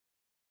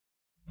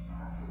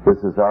This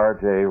is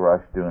R.J.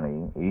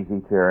 Rushdoony,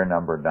 Easy Chair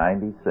number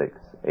 96,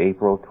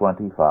 April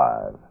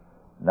 25,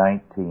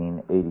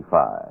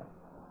 1985.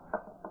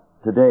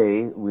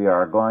 Today we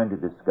are going to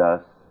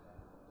discuss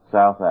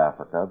South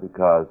Africa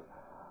because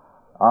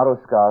Otto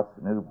Scott's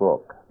new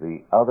book,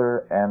 The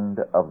Other End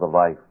of the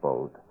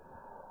Lifeboat,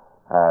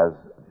 has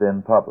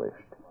been published.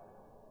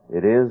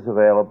 It is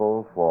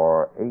available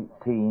for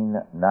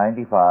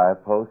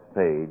 $18.95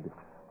 postpaid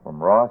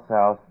from Ross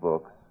House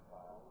Books,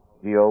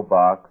 P.O.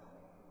 Box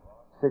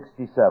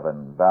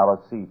 67,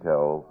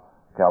 Vallecito,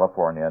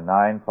 California,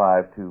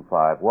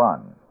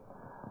 95251.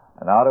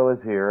 And Otto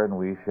is here, and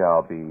we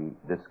shall be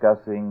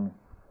discussing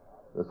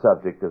the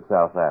subject of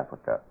South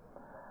Africa.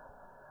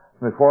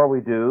 Before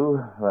we do,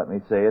 let me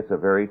say it's a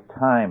very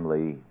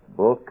timely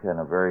book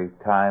and a very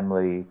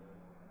timely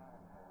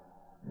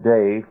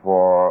day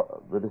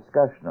for the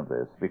discussion of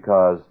this,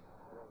 because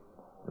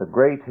the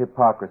great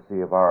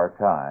hypocrisy of our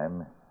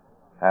time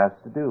has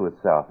to do with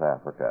South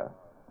Africa.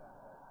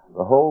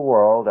 The whole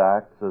world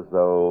acts as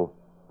though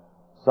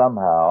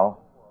somehow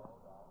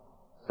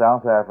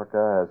South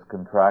Africa has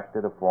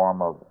contracted a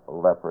form of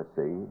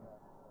leprosy,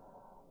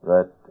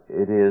 that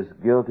it is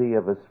guilty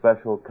of a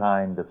special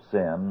kind of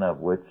sin of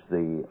which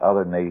the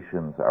other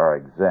nations are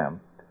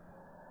exempt,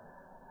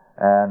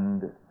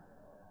 and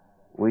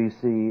we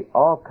see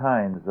all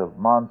kinds of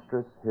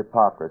monstrous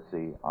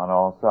hypocrisy on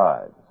all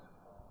sides.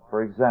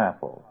 For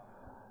example,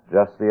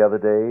 just the other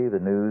day the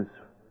news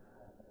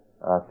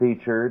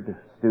featured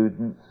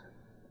students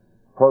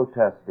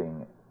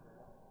protesting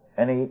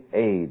any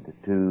aid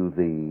to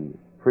the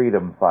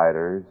freedom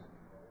fighters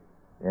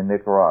in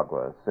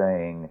Nicaragua,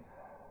 saying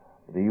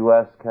the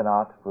U.S.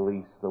 cannot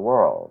police the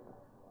world.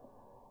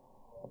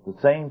 At the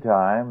same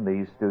time,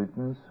 these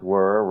students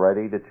were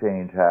ready to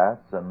change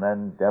hats and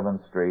then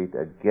demonstrate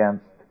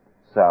against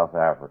South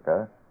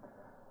Africa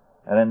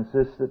and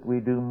insist that we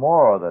do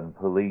more than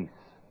police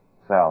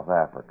South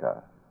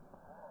Africa.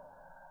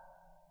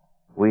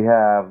 We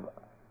have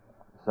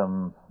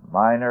some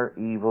minor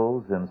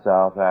evils in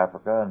South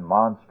Africa and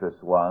monstrous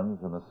ones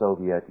in the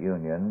Soviet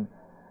Union,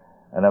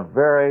 and a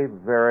very,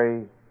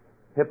 very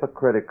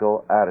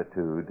hypocritical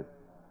attitude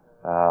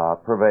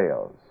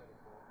prevails.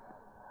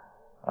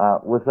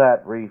 With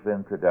that brief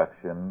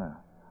introduction,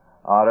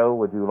 Otto,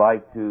 would you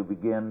like to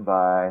begin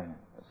by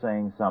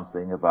saying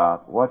something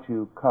about what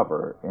you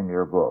cover in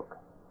your book?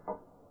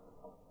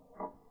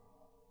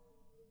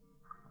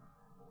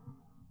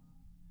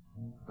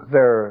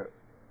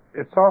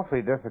 It's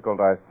awfully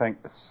difficult, I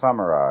think, to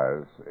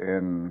summarize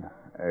in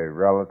a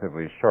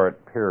relatively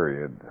short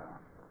period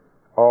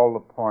all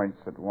the points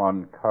that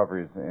one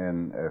covers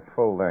in a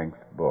full-length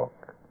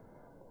book.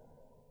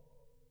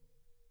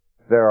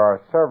 There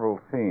are several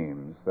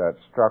themes that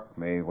struck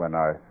me when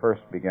I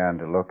first began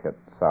to look at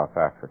South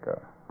Africa.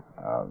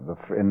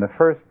 In the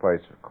first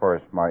place, of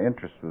course, my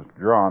interest was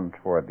drawn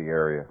toward the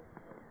area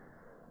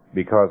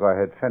because I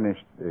had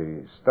finished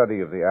the study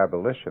of the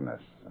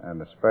abolitionists,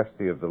 and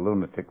especially of the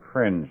lunatic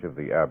fringe of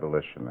the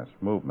abolitionist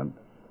movement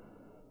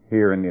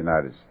here in the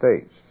United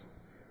States.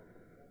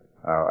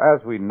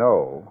 As we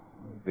know,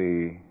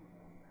 the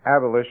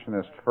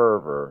abolitionist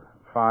fervor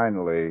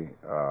finally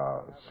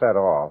set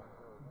off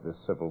the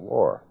Civil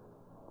War,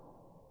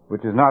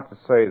 which is not to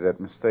say that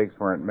mistakes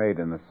weren't made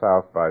in the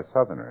South by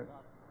Southerners.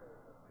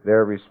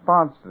 Their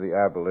response to the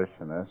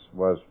abolitionists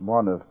was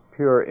one of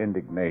pure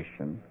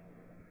indignation.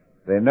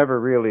 They never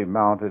really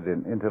mounted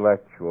an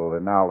intellectual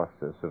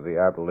analysis of the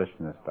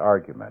abolitionist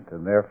argument,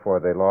 and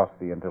therefore they lost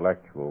the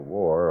intellectual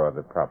war or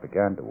the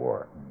propaganda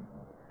war.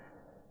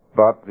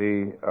 But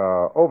the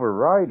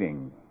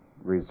overriding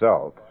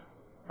result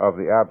of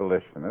the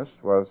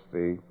abolitionists was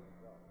the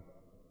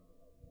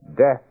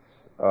deaths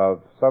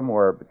of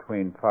somewhere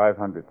between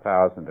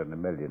 500,000 and 1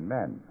 million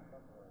men,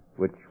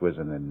 which was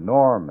an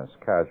enormous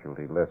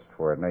casualty list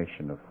for a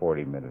nation of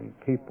 40 million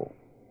people.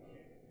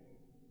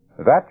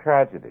 That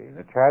tragedy,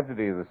 the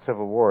tragedy of the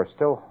Civil War,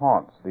 still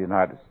haunts the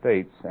United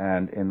States,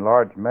 and in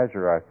large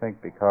measure, I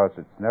think, because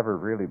it's never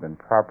really been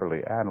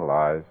properly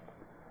analyzed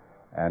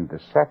and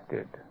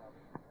dissected.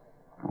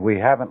 We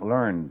haven't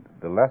learned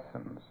the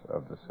lessons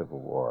of the Civil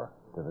War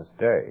to this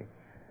day,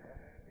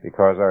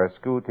 because our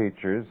school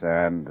teachers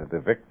and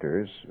the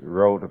victors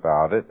wrote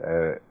about it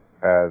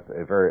as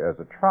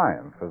a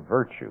triumph of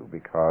virtue,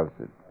 because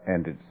it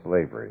ended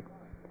slavery.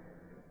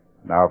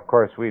 Now, of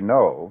course, we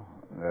know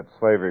that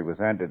slavery was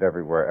ended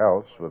everywhere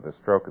else with a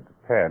stroke of the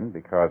pen,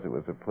 because it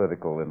was a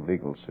political and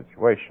legal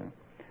situation.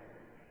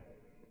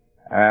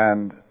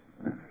 And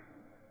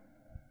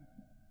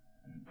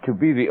to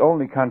be the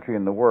only country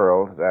in the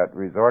world that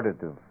resorted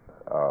to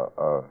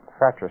a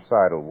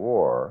fratricidal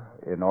war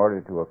in order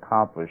to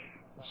accomplish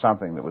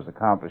something that was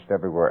accomplished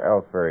everywhere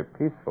else very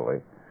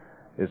peacefully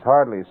is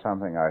hardly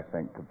something, I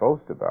think, to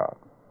boast about.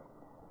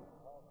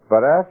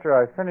 But after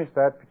I finished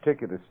that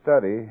particular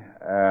study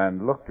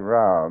and looked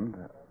around,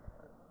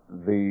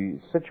 the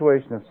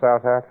situation of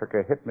South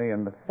Africa hit me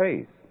in the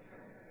face.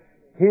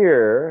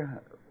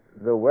 Here,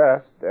 the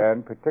West,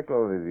 and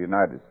particularly the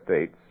United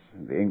States,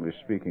 the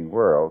English-speaking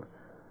world,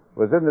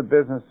 was in the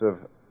business of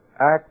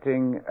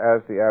acting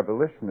as the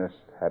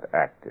abolitionists had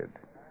acted,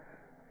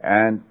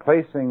 and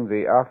placing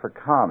the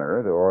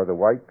Afrikaner, or the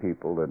white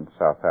people in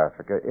South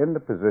Africa, in the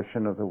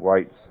position of the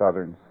white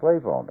southern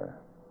slave owner,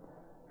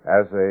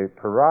 as a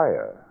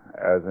pariah,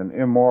 as an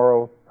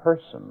immoral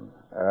person,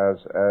 as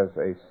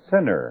a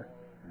sinner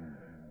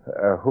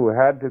who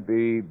had to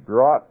be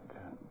brought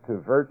to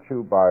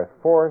virtue by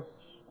force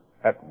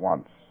at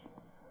once.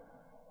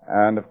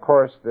 And of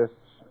course this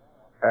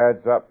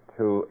adds up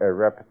to a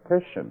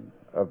repetition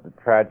of the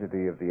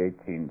tragedy of the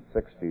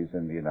 1860s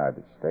in the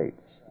United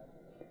States.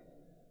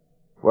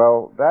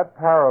 Well, that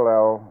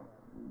parallel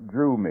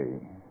drew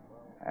me,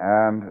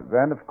 and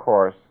then of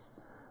course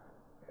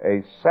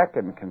a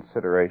second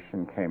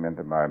consideration came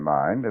into my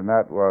mind, and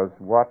that was,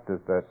 what does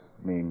this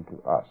mean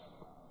to us?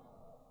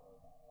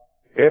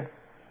 If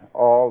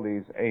all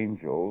these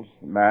angels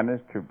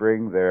managed to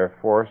bring their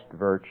forced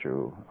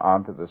virtue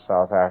onto the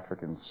South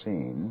African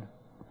scene,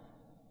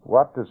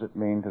 what does it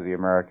mean to the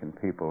American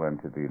people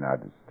and to the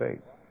United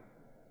States?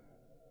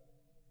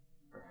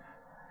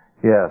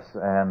 Yes,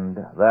 and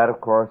that,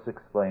 of course,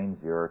 explains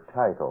your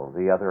title,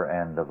 The Other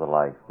End of the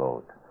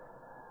Lifeboat.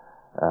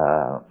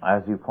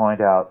 As you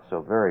point out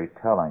so very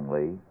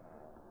tellingly,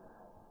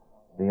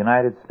 the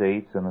United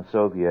States and the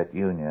Soviet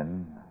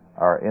Union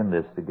are in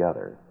this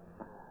together.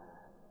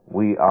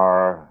 We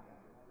are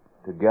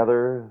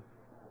together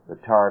the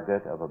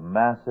target of a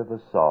massive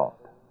assault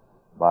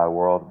by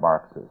world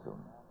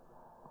Marxism.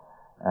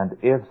 And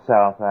if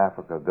South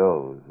Africa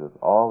goes with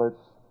all its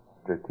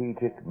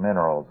strategic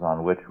minerals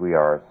on which we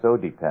are so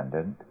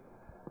dependent,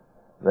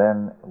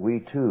 then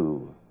we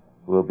too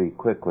will be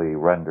quickly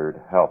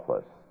rendered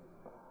helpless.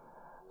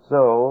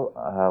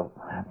 So,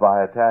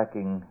 by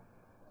attacking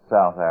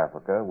South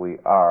Africa, we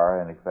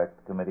are, in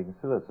effect, committing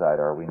suicide,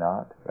 are we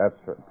not? That's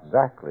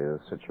exactly the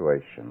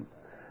situation.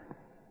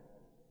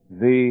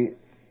 The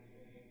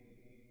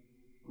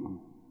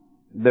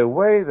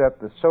way that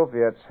the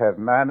Soviets have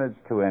managed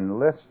to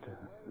enlist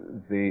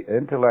the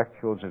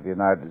intellectuals of the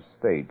United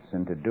States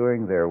into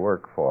doing their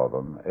work for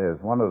them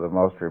is one of the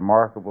most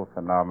remarkable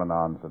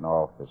phenomenons in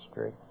all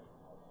history.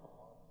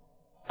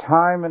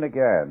 Time and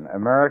again,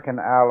 American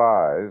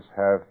allies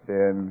have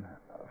been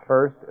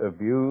first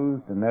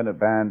abused and then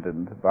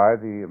abandoned by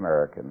the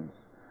Americans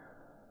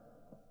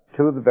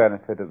to the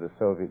benefit of the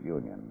Soviet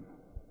Union.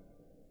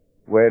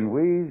 When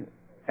we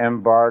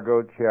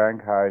embargoed Chiang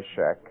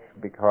Kai-shek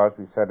because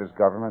we said his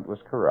government was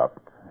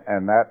corrupt,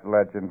 and that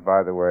legend,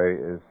 by the way,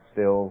 is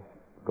still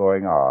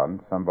going on.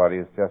 Somebody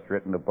has just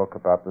written a book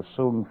about the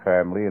Soong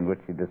family in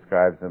which he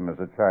describes them as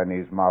a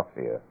Chinese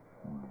mafia.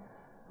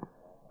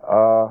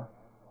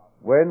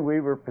 When we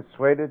were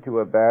persuaded to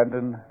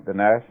abandon the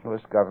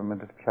nationalist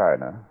government of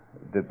China,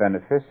 the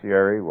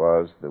beneficiary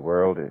was the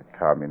world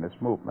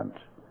communist movement.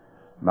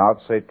 Mao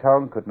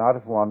Zedong could not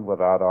have won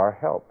without our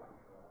help.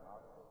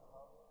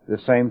 The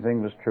same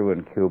thing was true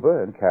in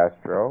Cuba and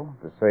Castro.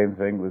 The same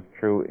thing was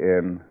true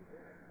in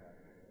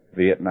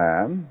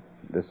Vietnam.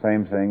 The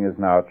same thing is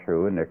now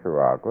true in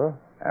Nicaragua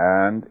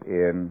and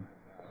in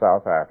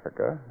South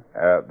Africa,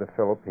 the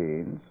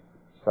Philippines,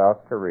 South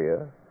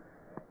Korea,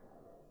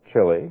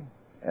 Chile,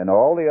 and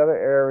all the other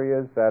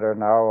areas that are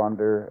now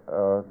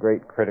under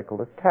great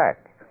critical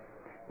attack.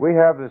 We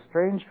have the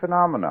strange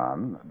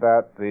phenomenon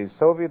that the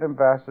Soviet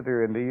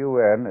ambassador in the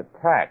UN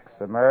attacks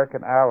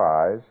American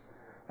allies,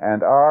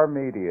 and our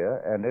media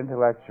and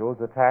intellectuals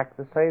attack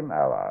the same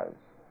allies.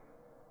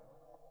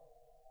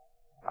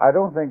 I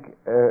don't think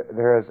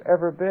there has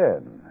ever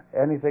been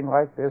anything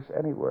like this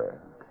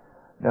anywhere.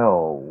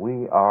 No,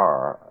 we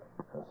are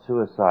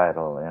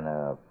suicidal in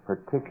a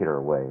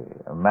particular way,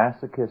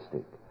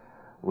 masochistic.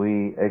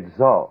 We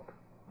exult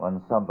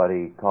when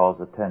somebody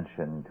calls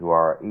attention to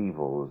our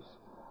evils,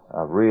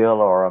 real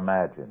or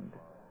imagined.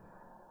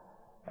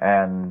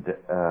 And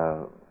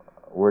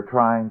we're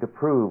trying to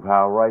prove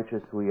how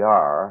righteous we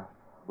are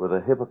with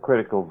a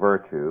hypocritical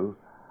virtue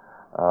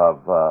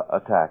of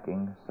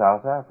attacking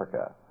South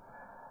Africa.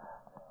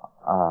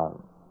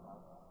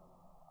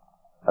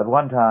 At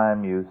one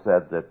time you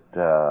said that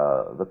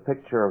the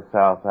picture of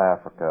South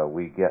Africa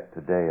we get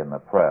today in the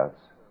press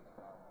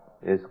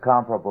is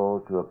comparable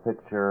to a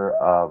picture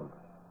of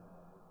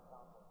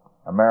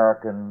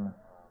American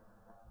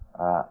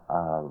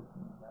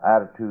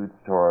attitudes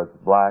towards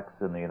blacks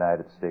in the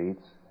United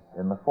States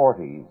in the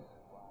 40s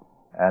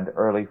and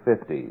early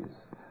 50s.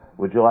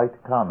 Would you like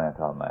to comment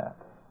on that?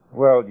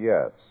 Well,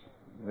 yes.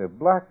 The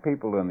black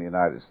people in the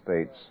United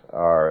States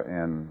are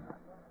in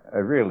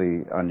a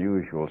really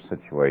unusual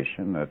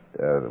situation.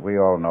 That we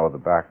all know the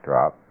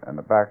backdrop, and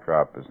the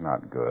backdrop is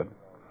not good.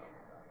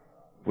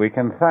 We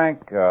can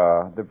thank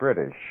the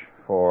British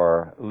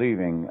for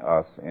leaving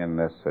us in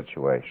this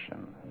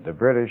situation. The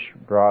British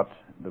brought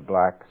the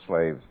black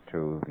slaves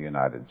to the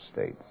United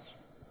States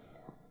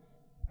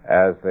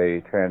as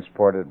they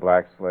transported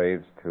black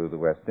slaves to the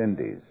West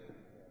Indies,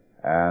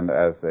 and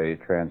as they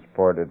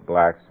transported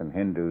blacks and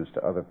Hindus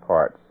to other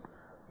parts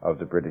of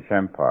the British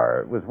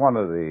Empire. It was one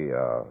of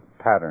the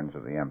patterns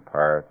of the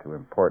empire to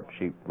import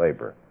cheap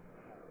labor.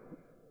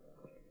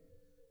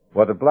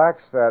 Well, the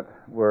blacks that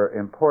were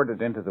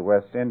imported into the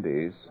West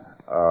Indies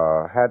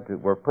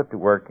were put to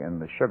work in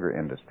the sugar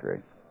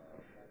industry.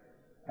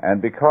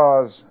 And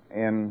because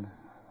in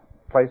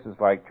places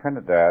like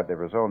Trinidad there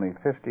was only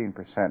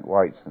 15%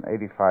 whites and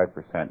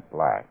 85%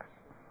 blacks,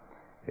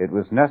 it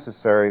was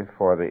necessary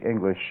for the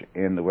English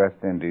in the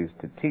West Indies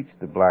to teach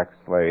the black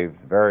slaves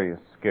various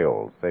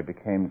skills. They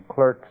became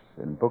clerks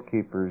and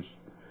bookkeepers,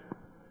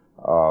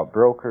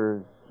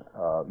 brokers,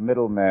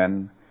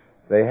 middlemen.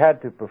 They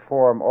had to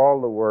perform all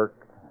the work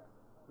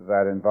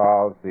that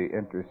involves the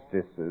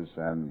interstices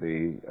and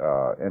the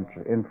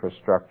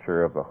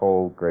infrastructure of the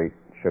whole great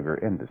sugar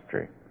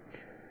industry.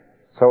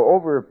 So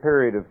over a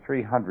period of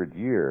 300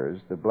 years,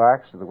 the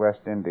blacks of the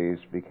West Indies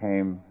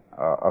became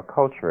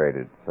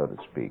acculturated, so to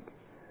speak.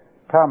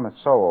 Thomas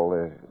Sowell,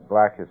 a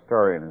black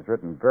historian, has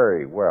written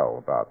very well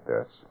about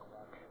this,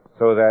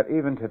 so that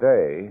even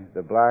today,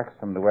 the blacks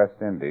from the West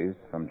Indies,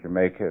 from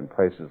Jamaica and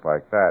places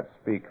like that,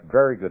 speak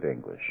very good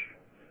English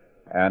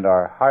and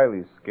are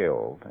highly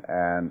skilled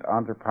and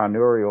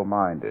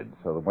entrepreneurial-minded,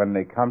 so that when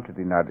they come to the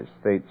United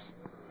States,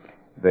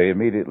 they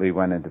immediately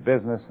went into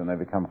business and they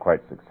become quite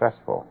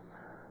successful.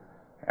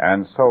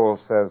 And Sowell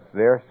says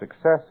their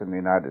success in the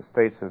United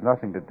States has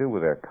nothing to do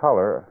with their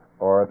color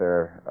or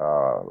their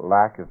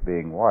lack of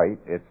being white.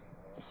 It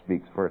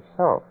speaks for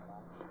itself.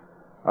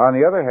 On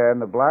the other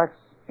hand, the blacks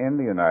in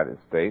the United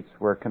States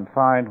were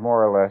confined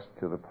more or less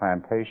to the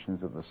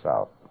plantations of the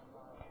South.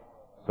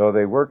 So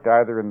they worked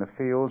either in the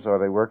fields or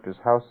they worked as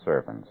house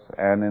servants.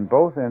 And in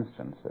both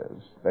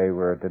instances, they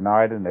were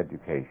denied an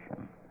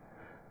education.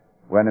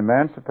 When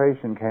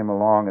emancipation came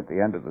along at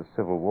the end of the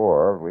Civil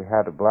War, we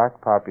had a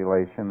black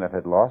population that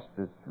had lost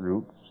its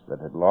roots,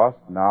 that had lost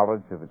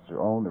knowledge of its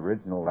own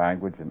original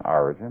language and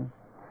origin,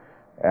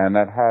 and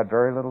that had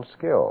very little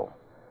skill.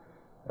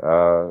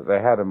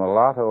 They had a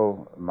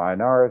mulatto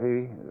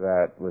minority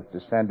that was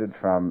descended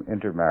from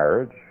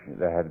intermarriage,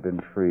 that had been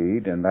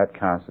freed, and that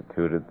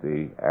constituted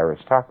the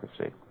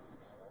aristocracy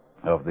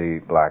of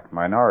the black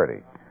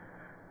minority.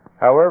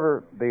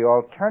 However, the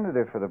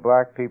alternative for the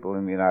black people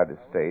in the United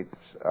States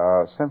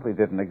simply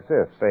didn't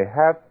exist. They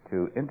had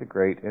to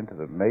integrate into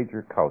the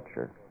major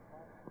culture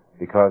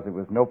because there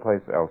was no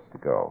place else to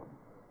go.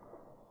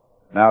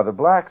 Now, the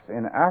blacks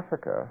in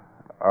Africa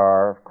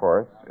are, of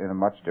course, in a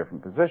much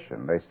different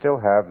position. They still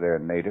have their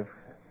native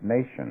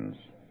nations.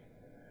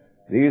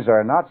 These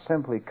are not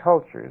simply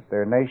cultures,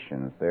 they're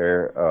nations.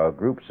 They're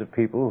groups of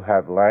people who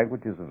have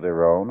languages of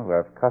their own, who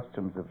have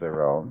customs of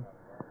their own.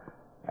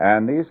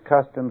 And these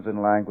customs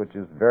and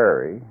languages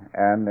vary,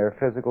 and their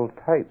physical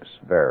types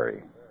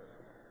vary.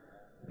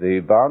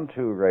 The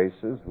Bantu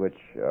races, which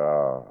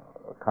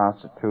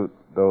constitute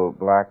the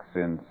blacks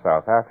in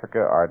South Africa,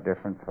 are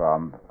different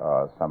from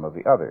some of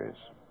the others.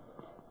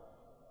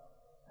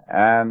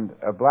 And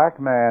a black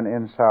man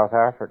in South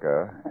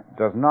Africa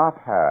does not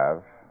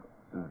have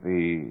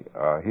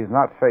he's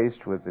not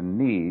faced with the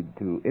need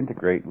to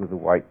integrate with the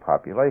white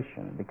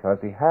population because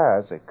he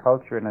has a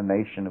culture and a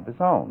nation of his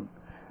own.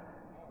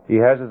 He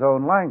has his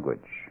own language.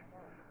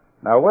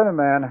 Now, when a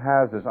man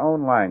has his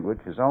own language,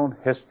 his own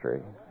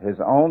history, his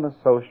own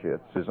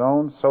associates, his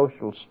own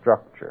social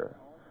structure,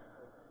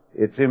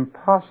 it's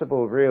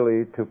impossible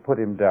really to put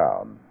him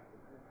down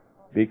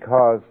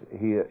because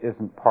he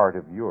isn't part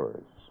of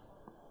yours.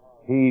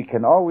 He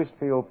can always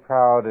feel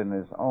proud in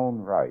his own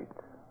right,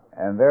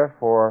 and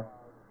therefore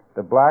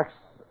the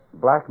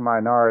black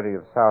minority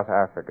of South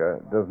Africa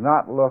does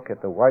not look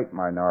at the white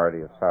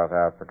minority of South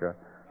Africa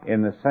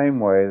in the same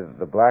way that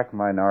the black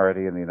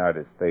minority in the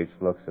United States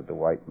looks at the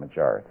white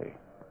majority.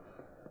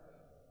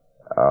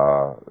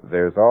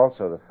 There's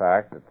also the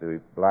fact that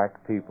the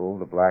black people,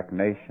 the black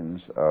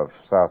nations of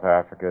South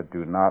Africa,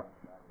 do not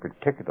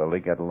particularly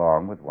get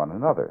along with one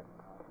another.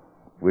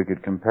 We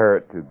could compare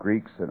it to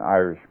Greeks and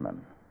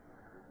Irishmen,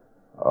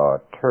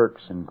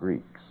 Turks and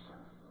Greeks.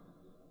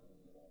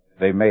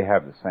 They may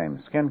have the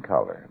same skin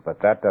color,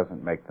 but that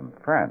doesn't make them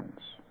friends.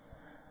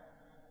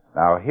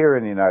 Now, here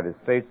in the United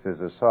States, there's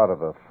a sort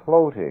of a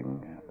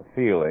floating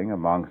feeling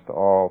amongst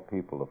all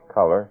people of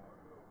color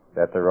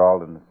that they're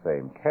all in the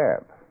same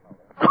camp.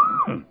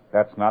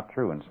 That's not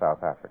true in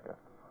South Africa.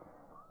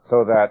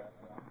 So that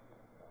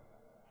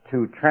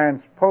to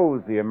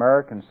transpose the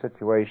American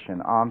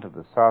situation onto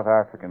the South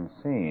African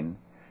scene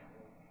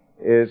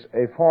is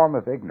a form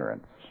of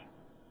ignorance.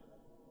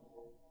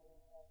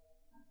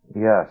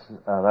 Yes,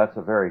 that's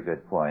a very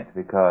good point,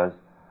 because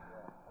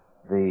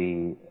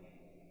the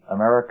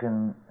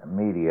American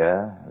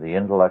media, the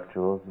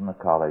intellectuals and the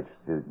college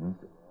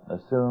students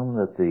assume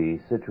that the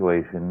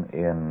situation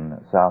in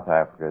South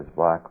Africa is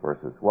black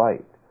versus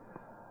white,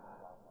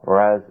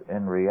 whereas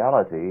in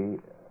reality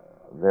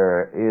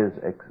there is,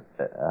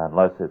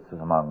 unless it's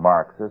among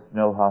Marxists,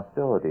 no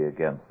hostility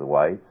against the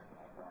whites.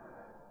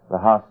 The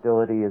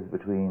hostility is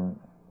between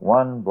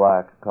one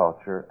black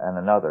culture and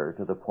another,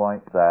 to the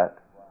point that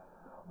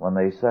when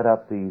they set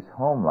up these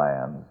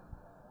homelands,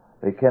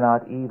 they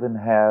cannot even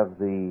have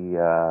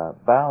the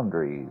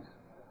boundaries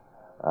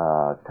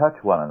touch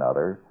one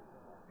another,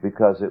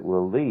 because it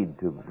will lead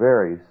to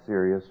very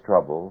serious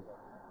trouble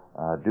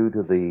due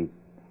to the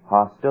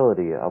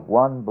hostility of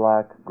one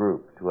black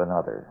group to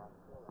another?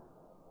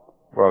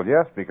 Well,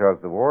 yes, because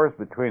the wars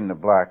between the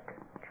black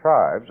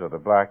tribes, or the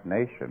black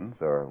nations,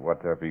 or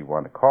whatever you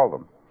want to call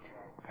them,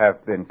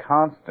 have been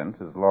constant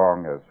as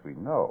long as we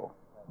know.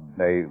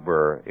 They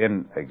were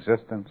in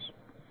existence.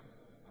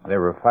 They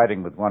were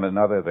fighting with one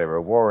another. They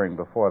were warring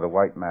before the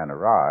white man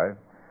arrived.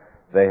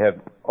 They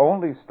have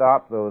only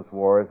stopped those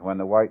wars when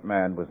the white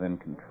man was in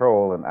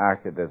control and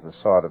acted as a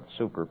sort of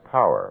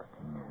superpower.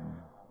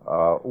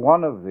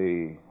 One of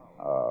the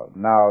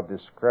now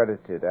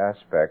discredited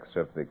aspects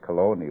of the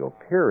colonial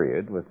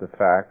period was the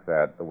fact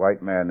that the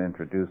white man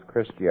introduced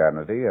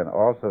Christianity and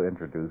also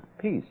introduced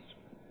peace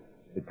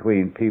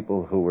between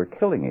people who were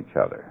killing each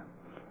other.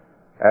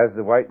 As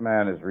the white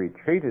man has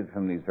retreated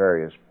from these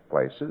various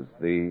places,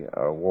 the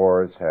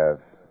wars have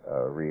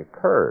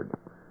reoccurred.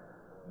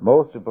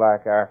 Most of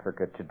black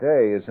Africa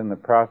today is in the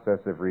process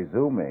of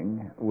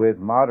resuming with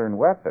modern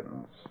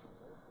weapons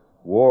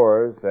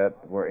wars that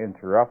were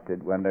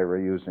interrupted when they were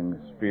using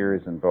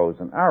spears and bows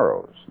and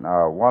arrows.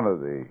 Now, one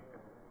of the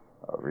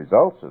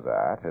results of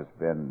that has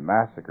been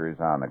massacres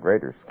on a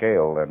greater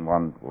scale than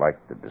one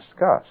likes to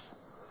discuss.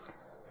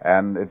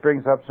 And it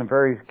brings up some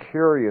very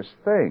curious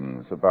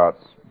things about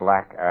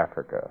black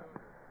Africa.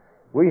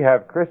 We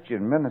have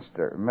Christian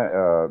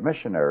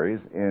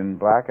missionaries in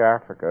black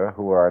Africa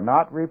who are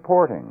not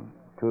reporting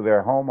to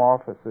their home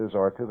offices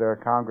or to their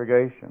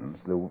congregations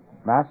the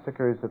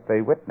massacres that they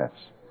witness.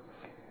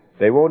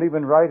 They won't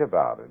even write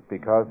about it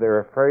because they're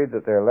afraid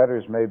that their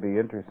letters may be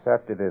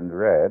intercepted and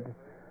read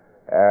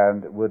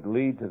and would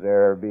lead to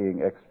their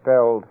being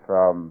expelled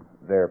from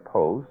their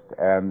post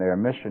and their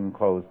mission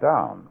closed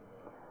down.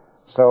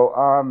 So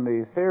on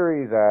the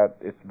theory that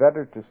it's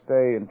better to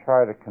stay and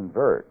try to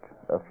convert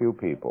a few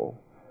people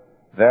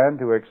than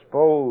to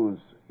expose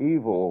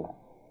evil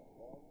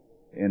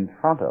in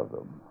front of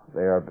them,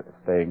 they are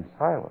staying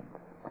silent.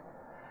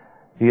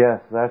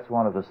 Yes, that's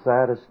one of the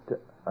saddest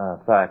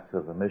facts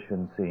of the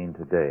mission scene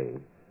today.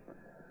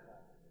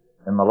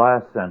 In the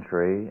last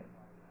century,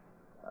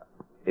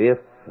 if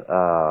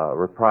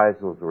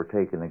reprisals were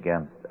taken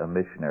against a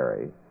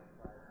missionary,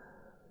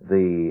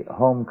 the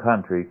home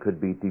country could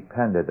be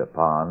depended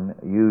upon,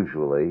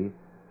 usually,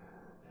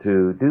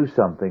 to do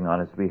something on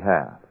his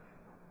behalf.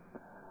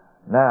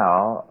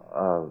 Now,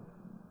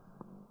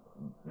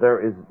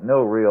 there is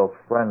no real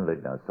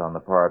friendliness on the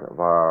part of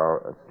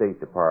our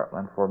State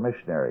Department for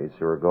missionaries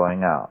who are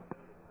going out.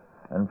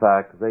 In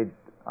fact, they,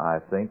 I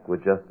think,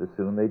 would just as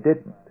soon they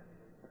didn't.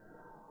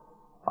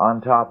 On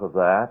top of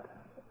that,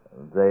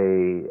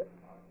 they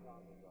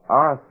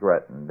are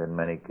threatened in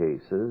many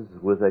cases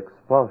with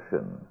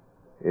expulsion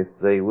if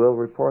they will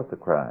report the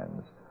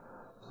crimes.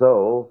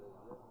 So,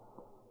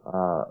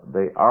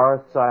 they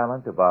are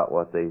silent about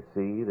what they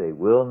see. They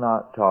will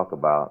not talk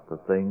about the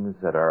things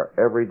that are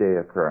everyday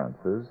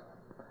occurrences.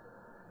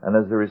 And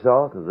as a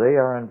result, they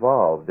are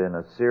involved in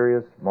a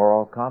serious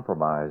moral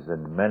compromise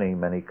in many,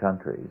 many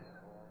countries.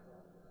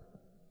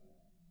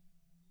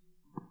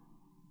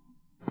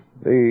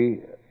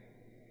 The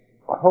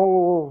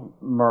whole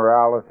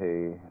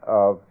morality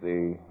of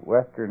the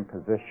Western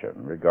position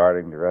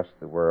regarding the rest of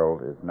the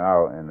world is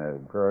now in a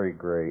very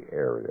gray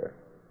area.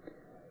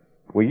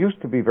 We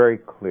used to be very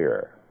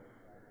clear.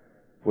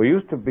 We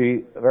used to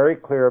be very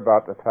clear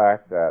about the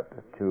fact that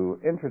to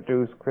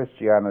introduce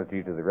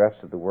Christianity to the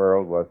rest of the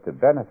world was to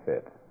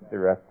benefit the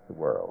rest of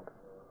the world.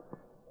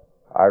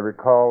 I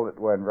recall that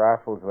when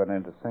Raffles went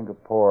into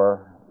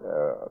Singapore,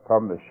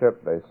 from the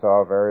ship they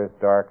saw various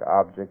dark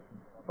objects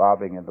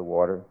bobbing in the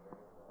water.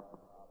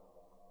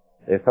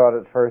 They thought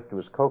at first it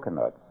was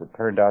coconuts. It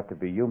turned out to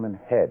be human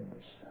heads,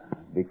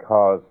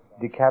 because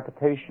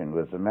decapitation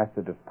was a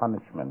method of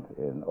punishment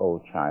in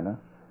old China.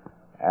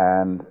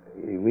 And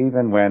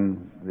even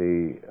when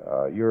the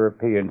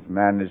Europeans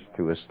managed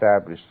to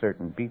establish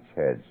certain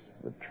beachheads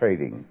with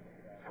trading,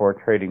 for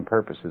trading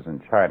purposes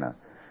in China,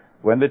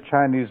 when the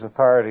Chinese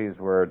authorities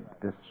were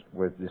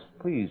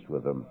displeased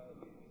with them,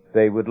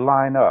 they would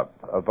line up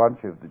a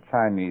bunch of the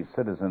Chinese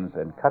citizens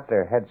and cut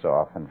their heads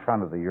off in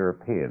front of the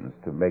Europeans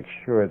to make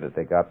sure that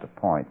they got the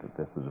point that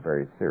this was a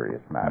very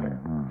serious matter.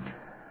 Mm-hmm.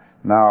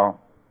 Now,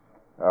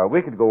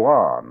 we could go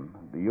on.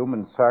 The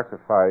human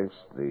sacrifice,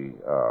 the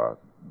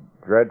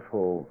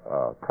dreadful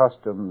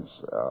customs,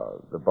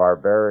 the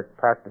barbaric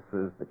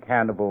practices, the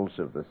cannibals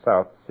of the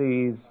South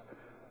Seas,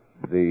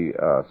 the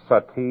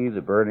sati,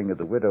 the burning of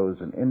the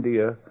widows in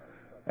India,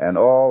 and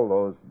all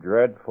those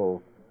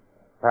dreadful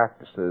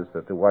practices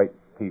that the white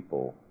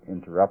people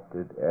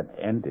interrupted and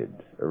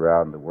ended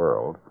around the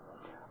world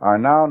are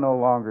now no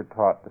longer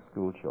taught to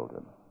school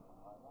children.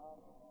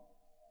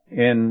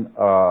 In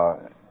a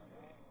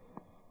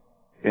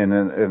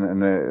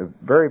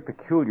very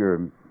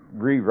peculiar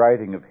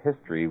rewriting of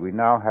history, we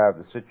now have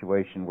the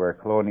situation where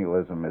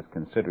colonialism is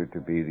considered to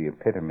be the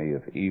epitome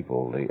of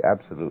evil,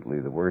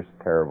 absolutely the worst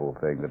terrible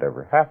thing that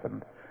ever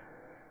happened.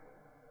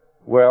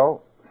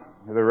 Well,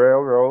 the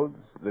railroads,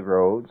 the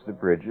roads, the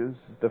bridges,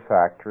 the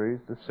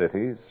factories, the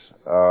cities,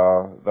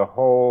 the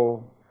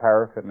whole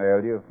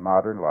paraphernalia of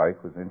modern life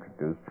was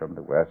introduced from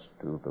the West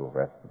to the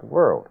rest of the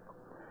world.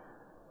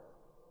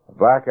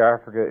 Black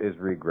Africa is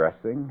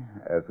regressing,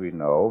 as we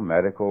know.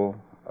 Medical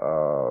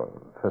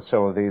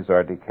facilities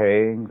are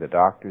decaying. The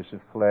doctors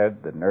have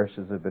fled. The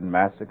nurses have been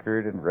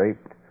massacred and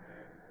raped.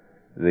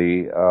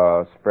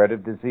 The spread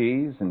of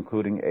disease,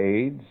 including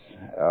AIDS,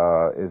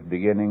 is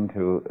beginning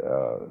to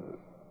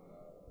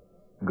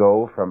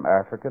go from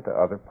Africa to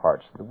other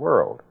parts of the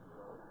world.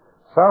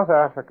 South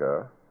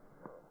Africa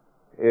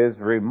is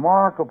a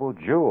remarkable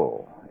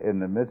jewel in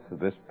the midst of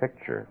this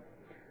picture.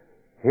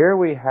 Here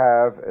we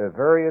have a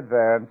very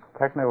advanced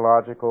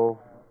technological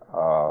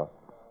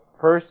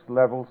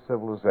first-level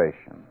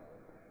civilization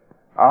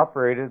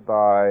operated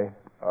by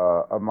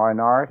a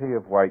minority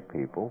of white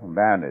people,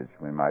 managed,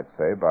 we might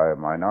say, by a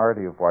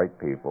minority of white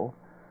people,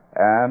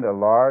 and a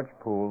large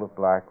pool of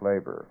black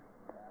labor.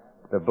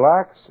 The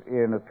blacks,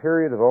 in a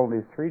period of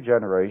only 3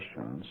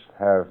 generations,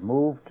 have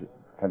moved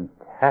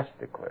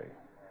fantastically.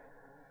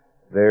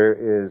 There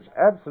is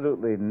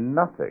absolutely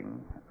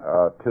nothing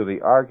to the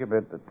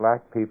argument that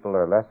black people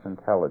are less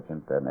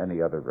intelligent than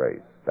any other race.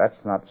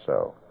 That's not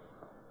so.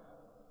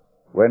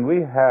 When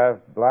we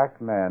have black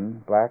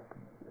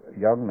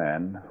young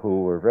men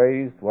who were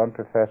raised, one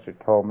professor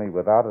told me,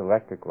 without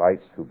electric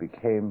lights, who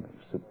became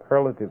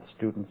superlative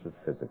students of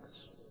physics.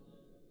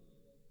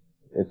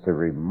 It's a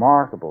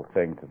remarkable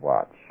thing to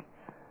watch.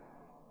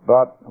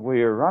 But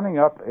we are running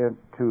up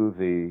into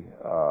the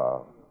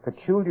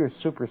peculiar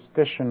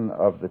superstition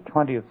of the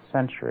 20th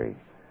century,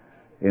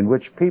 in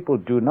which people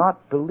do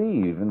not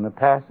believe in the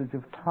passage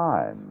of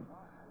time.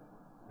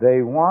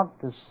 They want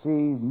to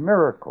see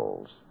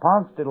miracles.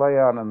 Ponce de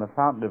Leon and the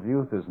Fountain of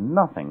Youth is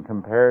nothing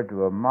compared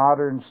to a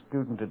modern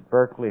student at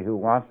Berkeley who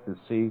wants to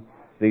see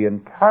the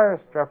entire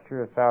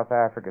structure of South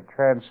Africa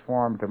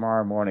transformed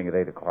tomorrow morning at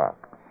 8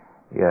 o'clock.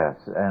 Yes,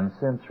 and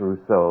since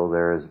Rousseau,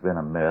 there has been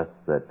a myth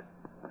that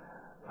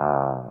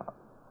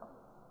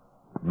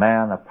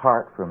man,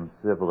 apart from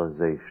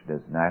civilization,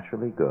 is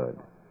naturally good,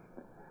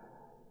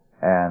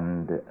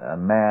 and a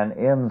man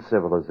in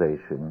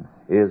civilization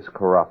is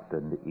corrupt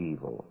and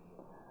evil.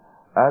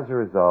 As a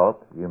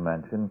result, you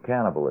mentioned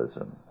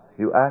cannibalism.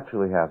 You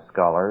actually have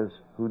scholars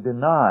who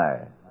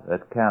deny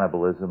that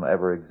cannibalism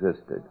ever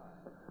existed,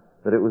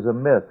 that it was a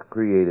myth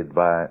created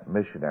by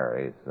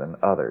missionaries and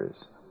others,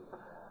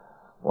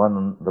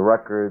 when the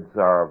records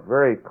are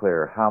very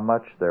clear how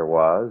much there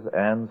was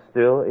and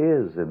still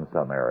is in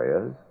some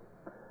areas,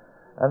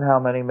 and how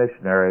many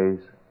missionaries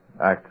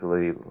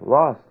actually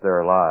lost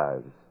their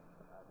lives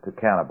to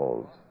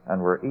cannibals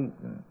and were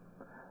eaten.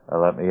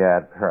 Let me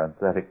add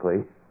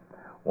parenthetically,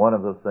 one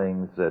of the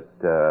things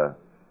that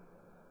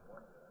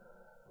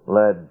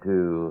led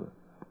to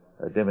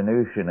a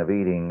diminution of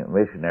eating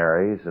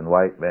missionaries and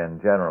white men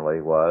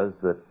generally was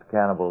that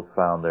cannibals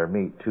found their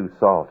meat too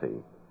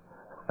salty.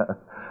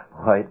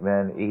 White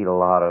men eat a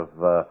lot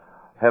of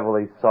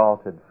heavily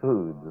salted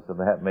foods, and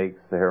that makes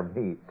their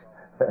meat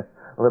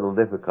a little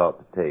difficult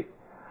to take.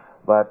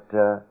 But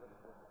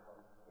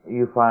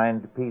you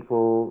find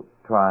people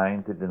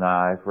trying to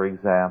deny, for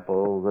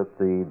example, that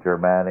the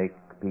Germanic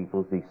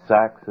peoples, the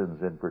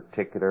Saxons in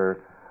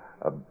particular,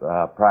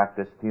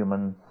 practiced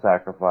human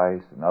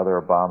sacrifice and other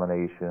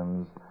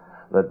abominations,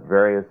 that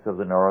various of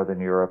the northern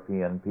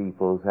European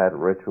peoples had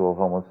ritual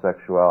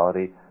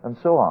homosexuality, and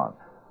so on.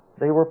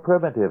 They were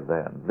primitive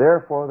then.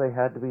 Therefore, they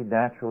had to be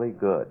naturally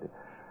good.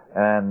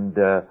 And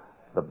the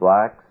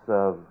blacks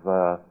of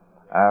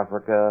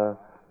Africa,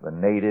 the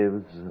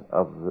natives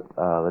of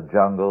the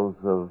jungles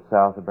of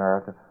South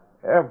America,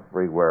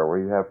 everywhere where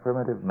you have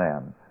primitive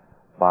men,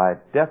 by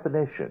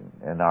definition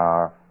in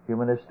our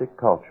humanistic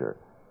culture,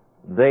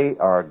 they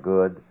are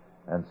good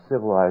and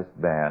civilized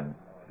man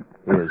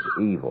is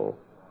evil.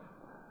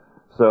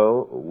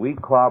 So we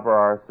clobber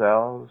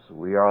ourselves,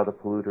 we are the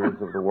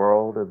polluters of the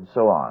world, and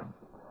so on.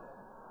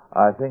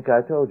 I think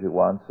I told you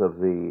once of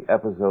the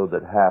episode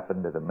that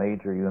happened at a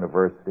major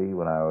university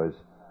when I was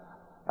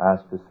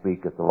asked to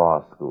speak at the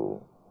law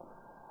school.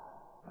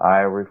 I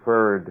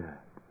referred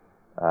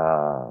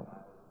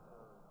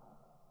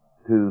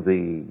to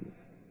the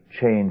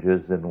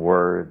changes in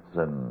words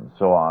and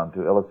so on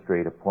to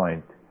illustrate a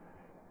point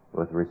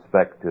with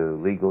respect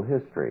to legal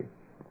history.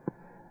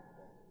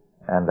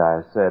 And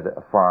I said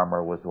a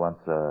farmer was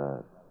once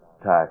a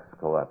tax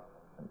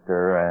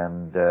collector,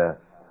 and the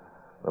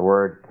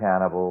word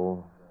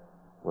cannibal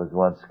was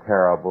once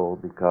caribal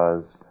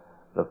because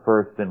the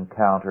first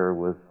encounter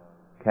with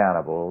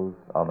cannibals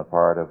on the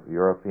part of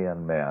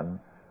European men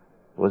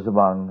was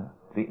among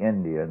the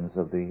Indians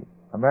of the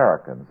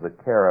Americans, the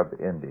Carib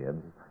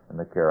Indians in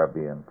the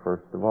Caribbean,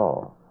 first of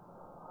all.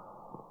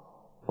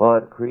 Well,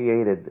 it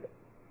created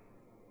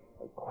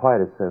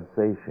quite a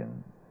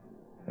sensation.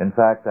 In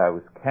fact, I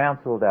was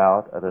canceled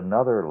out at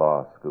another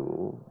law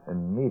school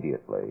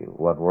immediately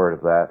when word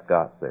of that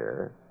got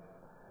there.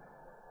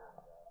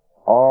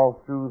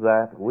 All through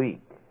that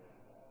week,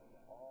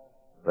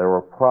 there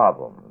were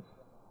problems.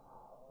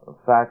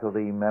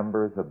 Faculty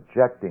members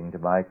objecting to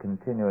my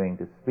continuing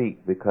to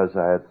speak because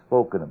I had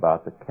spoken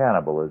about the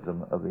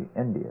cannibalism of the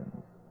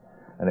Indians.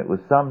 And it was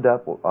summed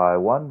up by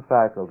one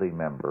faculty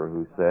member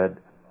who said,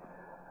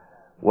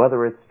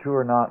 "Whether it's true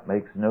or not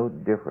makes no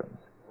difference.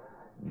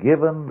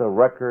 Given the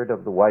record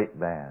of the white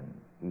man,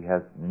 he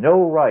has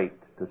no right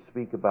to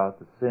speak about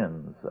the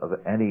sins of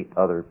any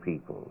other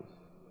peoples."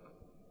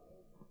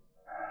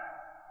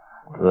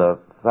 The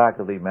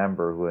faculty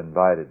member who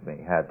invited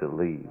me had to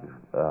leave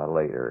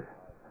later,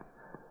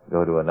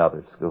 go to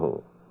another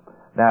school.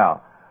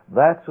 Now,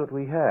 that's what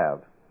we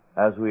have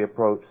as we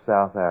approach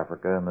South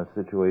Africa and the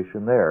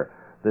situation there,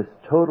 this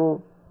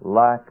total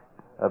lack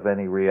of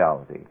any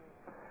reality.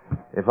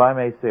 If I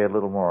may say a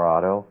little more,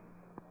 Otto,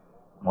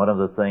 one of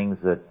the things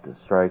that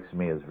strikes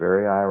me as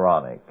very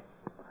ironic,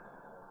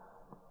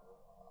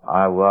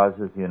 I was,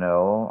 as you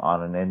know,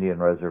 on an Indian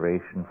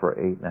reservation for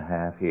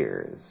 8.5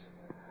 years.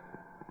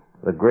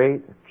 The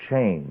great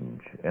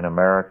change in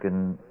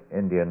American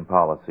Indian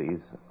policies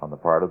on the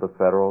part of the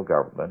federal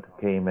government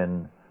came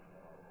in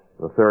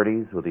the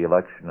 30s with the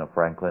election of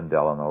Franklin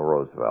Delano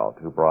Roosevelt,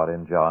 who brought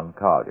in John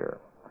Collier.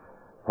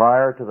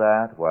 Prior to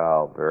that,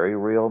 while very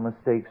real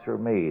mistakes were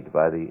made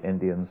by the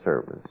Indian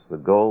Service, the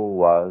goal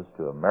was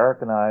to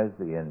Americanize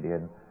the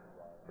Indian,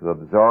 to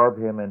absorb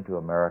him into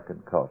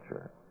American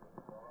culture.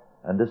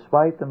 And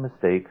despite the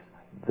mistakes,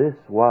 this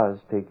was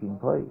taking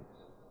place.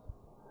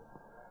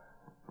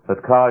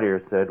 But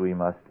Collier said we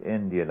must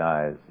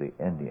Indianize the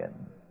Indian.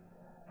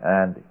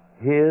 And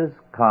his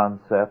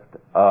concept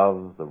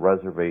of the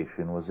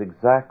reservation was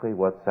exactly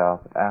what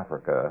South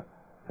Africa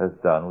has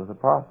done with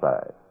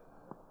apartheid.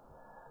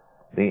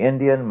 The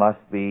Indian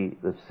must be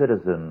the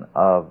citizen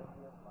of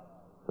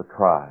the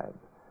tribe.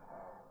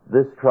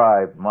 This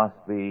tribe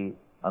must be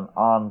an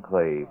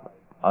enclave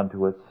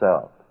unto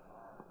itself,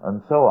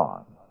 and so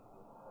on.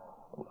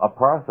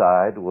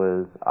 Apartheid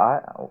was, I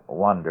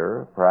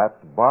wonder,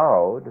 perhaps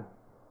borrowed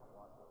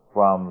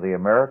from the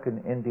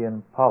American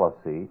Indian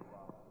policy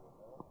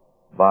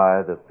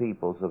by the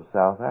peoples of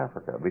South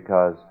Africa,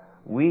 because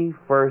we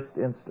first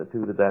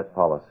instituted that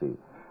policy,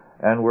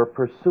 and we're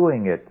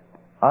pursuing it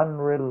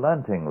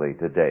unrelentingly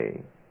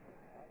today.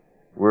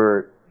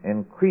 We're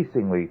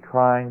increasingly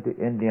trying to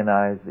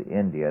Indianize the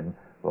Indian,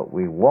 but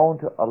we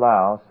won't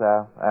allow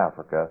South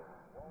Africa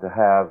to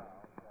have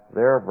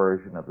their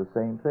version of the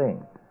same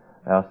thing.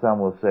 Now, some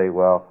will say,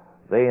 well,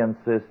 they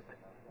insist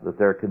that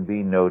there can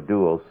be no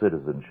dual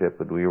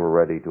citizenship, and we were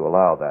ready to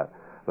allow that.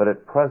 But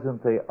at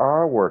present, they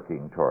are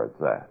working towards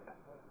that.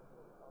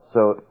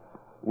 So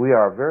we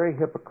are very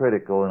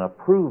hypocritical in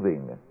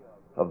approving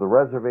of the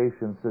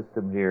reservation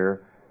system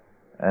here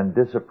and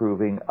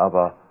disapproving of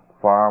a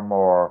far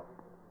more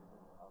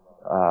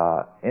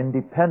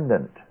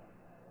independent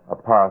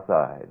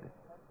apartheid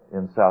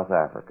in South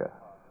Africa.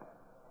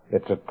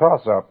 It's a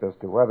toss-up as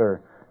to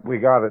whether we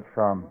got it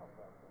from,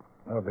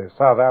 the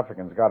South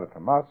Africans got it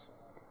from us,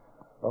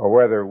 or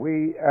whether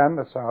we and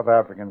the South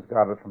Africans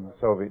got it from the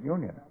Soviet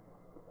Union.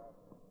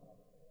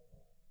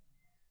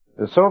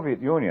 The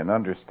Soviet Union,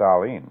 under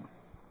Stalin,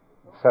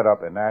 set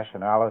up a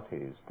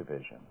nationalities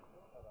division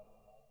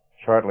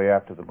shortly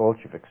after the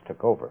Bolsheviks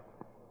took over.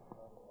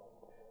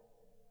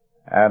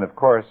 And, of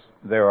course,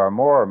 there are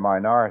more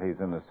minorities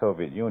in the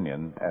Soviet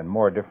Union and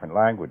more different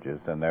languages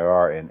than there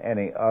are in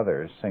any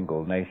other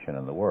single nation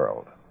in the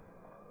world.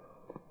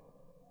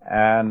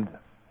 And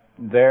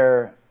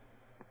their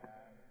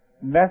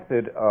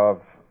method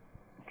of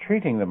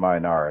treating the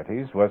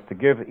minorities was to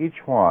give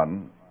each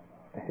one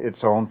its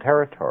own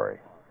territory.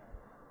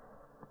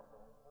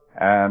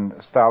 And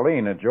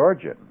Stalin, a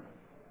Georgian,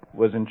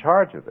 was in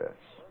charge of this.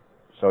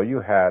 So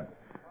you had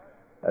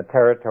a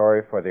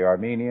territory for the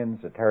Armenians,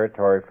 a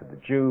territory for the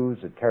Jews,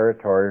 a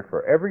territory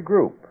for every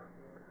group.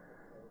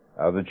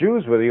 The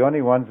Jews were the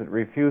only ones that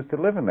refused to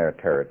live in their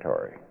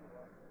territory.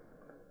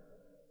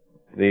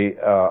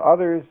 The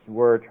others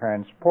were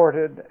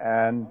transported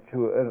and,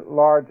 to a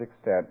large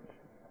extent,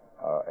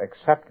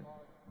 accepted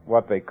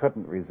what they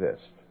couldn't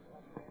resist.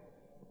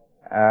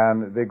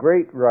 And the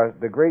great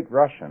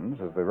Russians,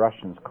 as the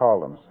Russians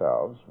call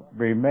themselves,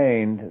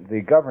 remained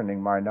the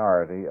governing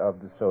minority of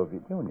the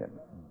Soviet Union.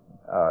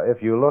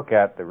 If you look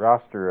at the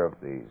roster of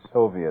the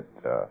Soviet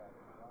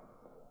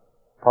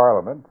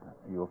parliament,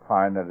 you'll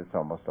find that it's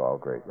almost all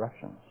great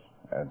Russians.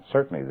 And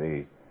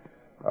certainly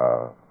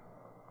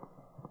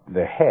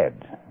the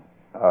head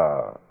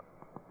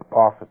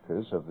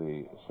offices of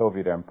the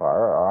Soviet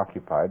Empire are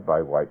occupied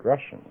by white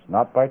Russians,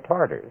 not by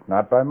Tartars,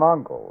 not by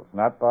Mongols,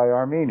 not by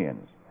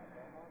Armenians,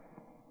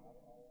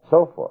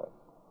 so forth.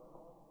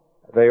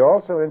 They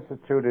also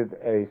instituted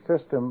a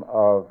system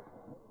of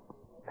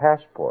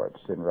passports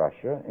in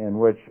Russia in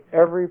which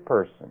every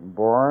person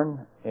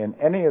born in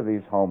any of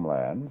these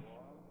homelands,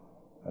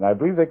 and I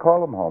believe they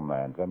call them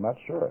homelands, I'm not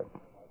sure,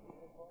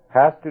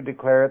 has to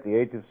declare at the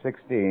age of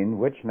 16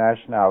 which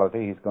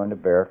nationality he's going to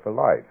bear for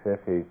life. If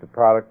he's the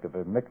product of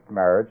a mixed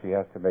marriage, he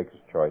has to make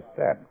his choice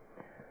then.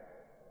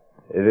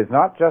 It is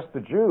not just the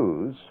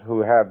Jews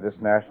who have this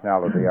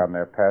nationality on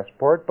their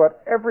passport,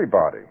 but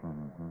everybody.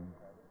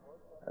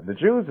 Mm-hmm. The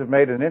Jews have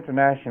made an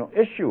international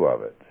issue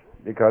of it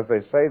because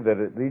they say that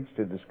it leads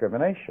to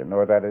discrimination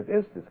or that it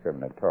is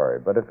discriminatory.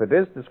 But if it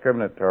is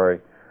discriminatory,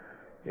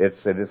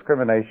 It's a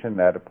discrimination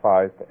that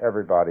applies to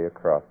everybody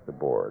across the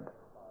board.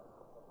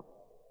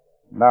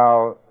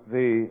 Now,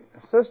 the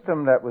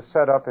system that was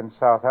set up in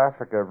South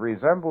Africa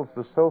resembles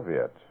the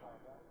Soviet.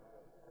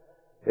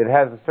 It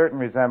has a certain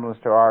resemblance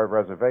to our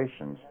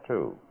reservations,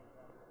 too.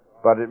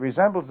 But it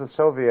resembles the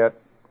Soviet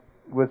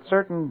with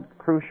certain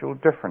crucial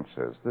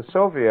differences. The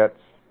Soviets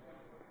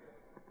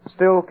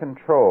still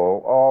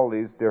control all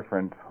these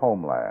different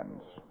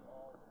homelands,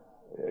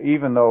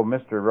 even though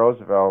Mr.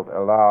 Roosevelt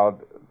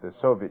allowed the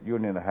Soviet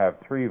Union to have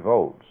 3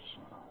 votes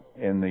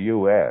in the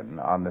UN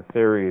on the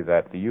theory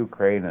that the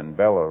Ukraine and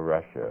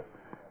Belarusia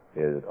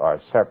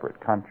are separate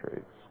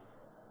countries.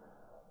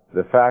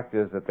 The fact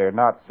is that they're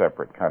not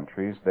separate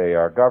countries. They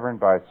are governed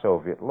by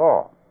Soviet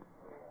law.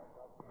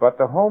 But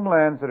the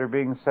homelands that are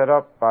being set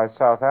up by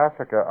South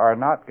Africa are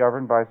not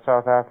governed by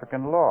South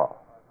African law,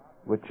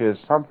 which is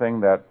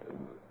something that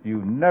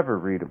you never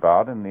read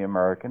about in the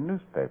American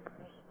newspapers.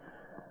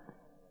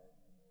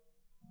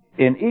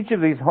 In each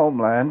of these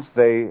homelands,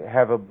 they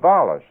have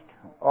abolished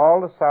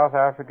all the South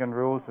African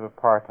rules of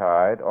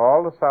apartheid,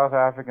 all the South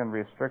African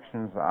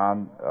restrictions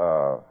on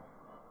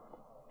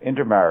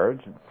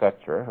intermarriage,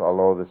 etc.,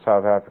 although the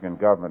South African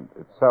government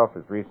itself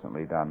has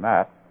recently done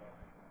that,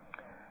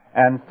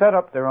 and set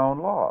up their own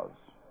laws.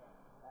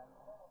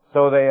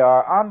 So they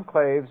are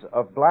enclaves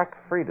of black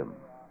freedom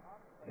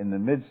in the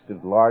midst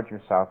of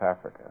larger South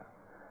Africa.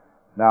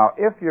 Now,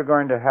 if you're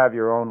going to have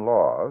your own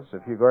laws,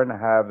 if you're going to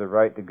have the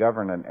right to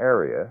govern an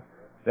area,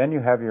 then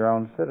you have your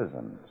own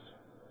citizens.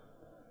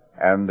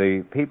 And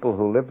the people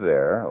who live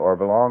there or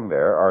belong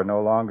there are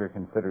no longer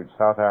considered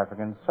South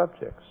African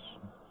subjects.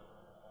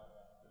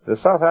 The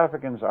South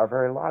Africans are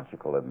very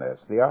logical in this.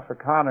 The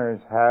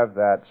Afrikaners have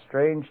that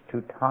strange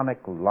Teutonic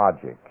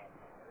logic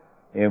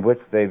in which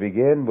they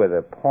begin with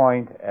a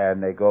point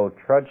and they go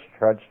trudge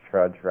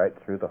right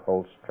through the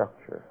whole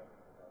structure.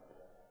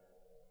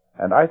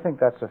 And I think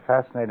that's a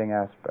fascinating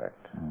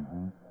aspect.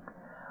 Mm-hmm.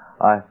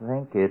 I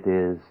think it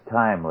is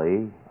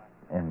timely,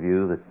 in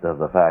view of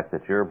the fact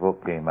that your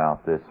book came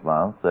out this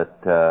month,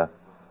 that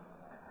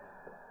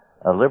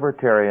a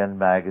libertarian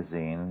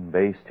magazine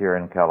based here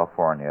in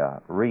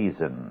California,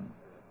 Reason,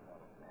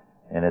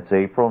 in its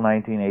April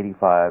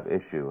 1985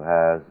 issue,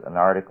 has an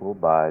article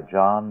by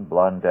John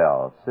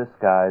Blundell,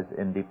 Ciskai's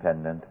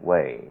Independent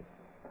Way.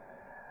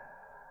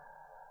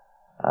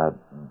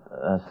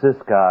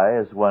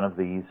 Ciskei is one of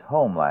these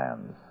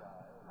homelands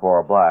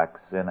for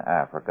blacks in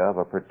Africa of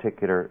a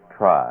particular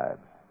tribe.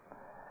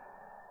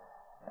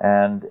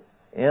 And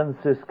in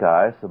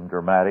Ciskei, some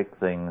dramatic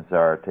things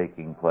are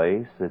taking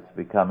place. It's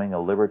becoming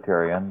a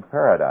libertarian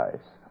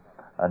paradise.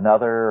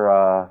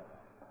 Another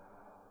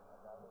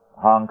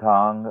Hong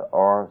Kong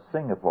or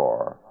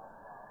Singapore,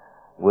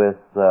 with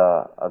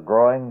a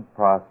growing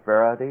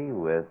prosperity,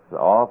 with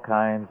all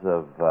kinds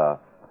of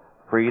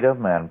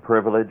freedom and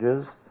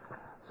privileges.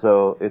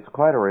 So it's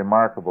quite a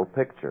remarkable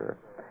picture.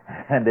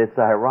 And it's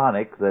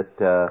ironic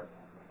that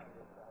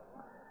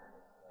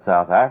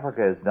South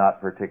Africa is not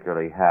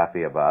particularly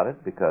happy about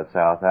it, because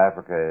South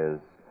Africa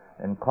is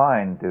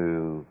inclined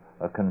to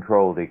a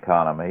controlled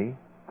economy.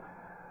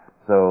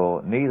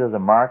 So neither the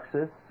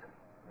Marxists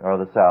nor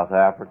the South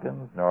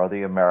Africans nor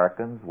the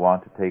Americans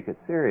want to take it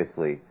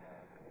seriously.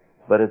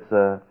 But it's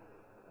a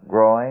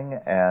growing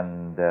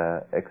and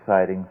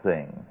exciting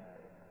thing.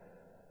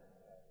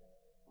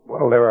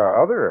 Well, there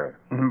are other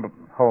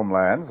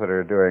homelands that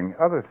are doing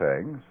other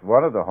things.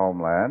 One of the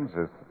homelands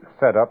has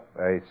set up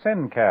a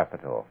sin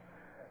capital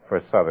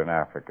for Southern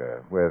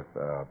Africa, with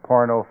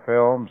porno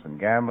films and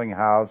gambling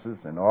houses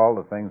and all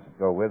the things that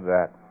go with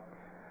that.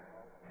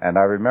 And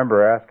I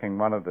remember asking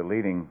one of the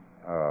leading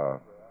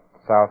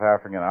South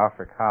African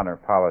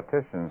Afrikaner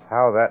politicians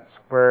how that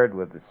squared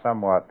with the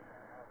somewhat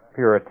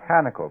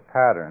puritanical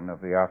pattern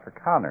of the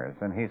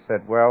Afrikaners. And he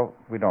said, well,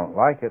 we don't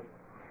like it.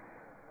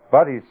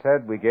 But he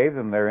said, we gave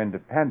them their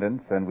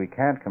independence, and we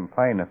can't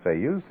complain if they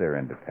use their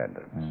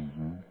independence.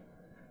 Mm-hmm.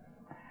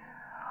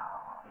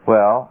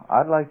 Well,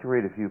 I'd like to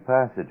read a few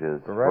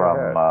passages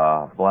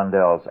from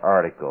Blundell's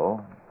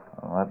article.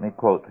 Let me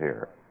quote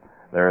here.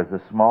 There is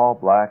a small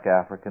black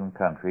African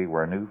country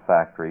where new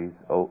factory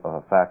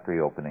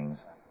openings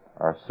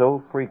are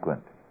so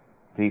frequent,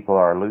 people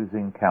are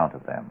losing count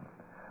of them.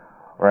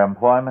 Where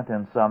employment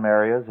in some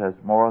areas has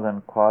more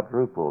than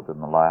quadrupled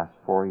in the last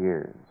 4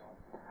 years.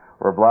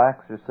 Where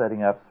blacks are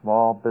setting up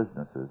small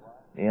businesses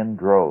in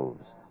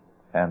droves,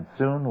 and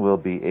soon will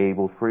be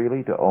able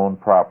freely to own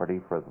property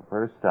for the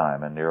first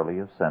time in nearly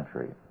a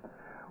century.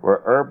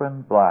 Where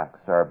urban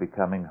blacks are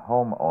becoming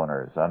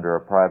homeowners under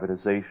a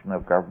privatization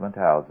of government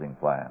housing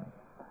plans,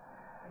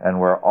 and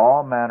where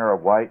all manner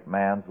of white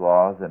man's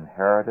laws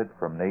inherited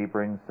from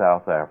neighboring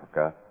South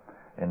Africa,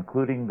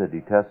 including the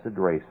detested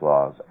race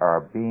laws,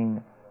 are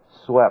being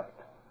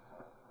swept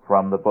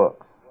from the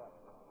books.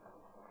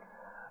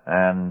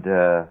 And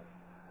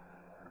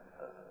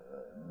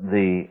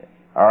the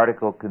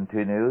article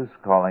continues,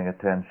 calling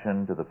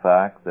attention to the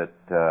fact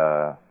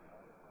that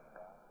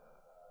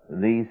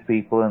these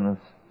people in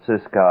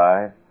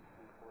Ciskei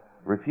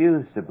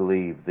refuse to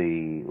believe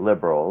the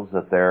liberals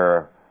that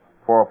their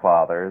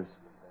forefathers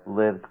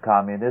lived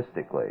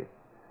communistically.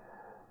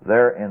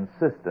 They're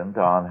insistent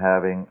on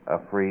having a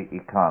free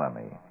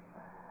economy.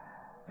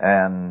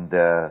 And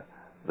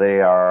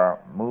they are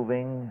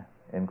moving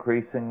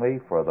increasingly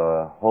for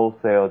the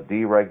wholesale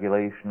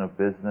deregulation of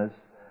business,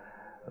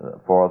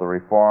 for the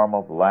reform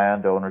of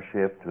land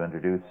ownership to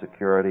introduce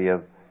security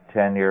of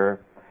tenure,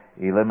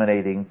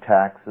 eliminating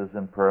taxes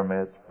and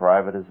permits,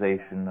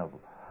 privatization of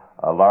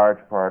a large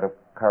part of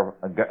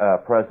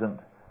present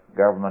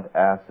government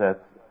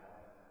assets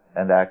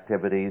and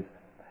activities,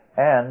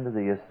 and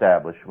the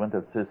establishment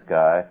of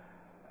Ciskai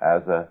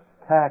as a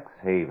tax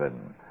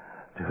haven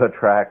to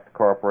attract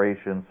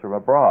corporations from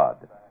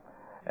abroad.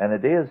 And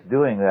it is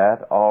doing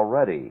that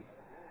already.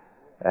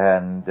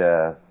 And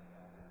the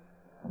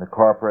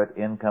corporate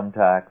income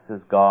tax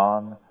is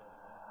gone.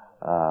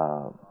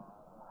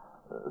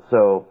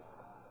 So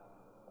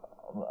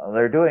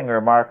they're doing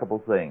remarkable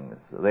things.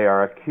 They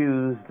are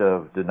accused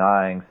of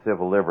denying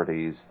civil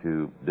liberties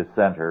to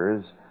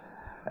dissenters,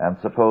 and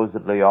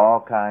supposedly all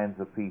kinds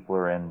of people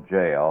are in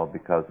jail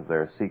because of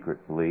their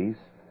secret police.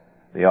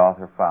 The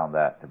author found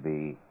that to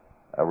be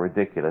a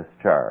ridiculous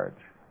charge.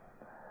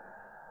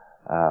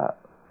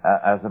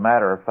 As a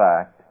matter of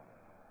fact,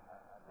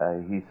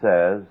 he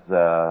says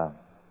that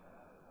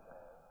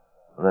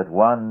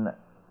one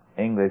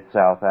English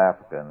South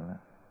African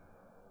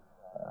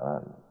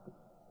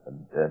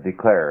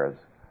declares,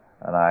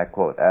 and I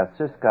quote, "As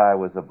Ciskai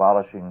was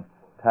abolishing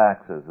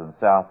taxes and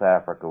South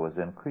Africa was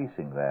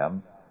increasing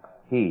them,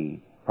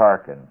 he,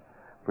 Parkin,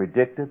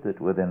 predicted that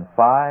within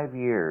 5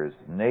 years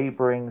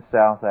neighboring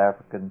South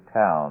African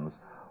towns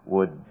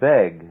would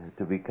beg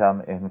to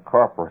become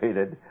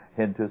incorporated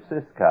into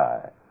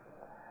Ciskai."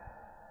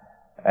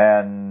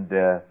 And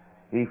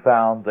he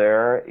found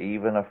there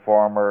even a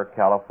former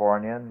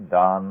Californian,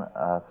 Don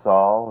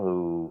Saul,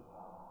 who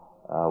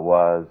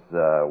was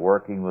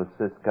working with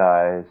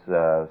Ciskai's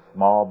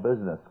small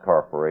business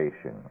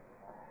corporation.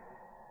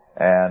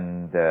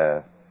 And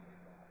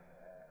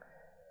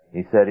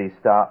he said he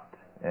stopped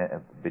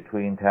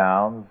between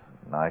towns,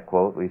 and I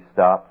quote, "We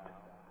stopped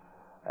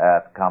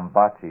at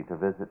Kambachi to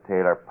visit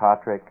Taylor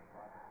Patrick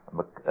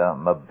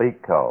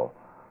Mabiko,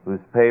 whose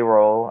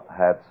payroll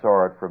had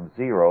soared from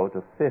 0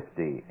 to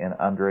 50 in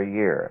under a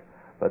year.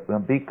 But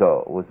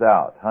Mabiko was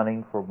out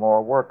hunting for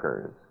more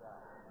workers.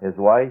 His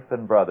wife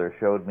and brother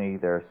showed me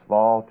their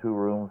small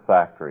 2-room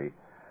factory,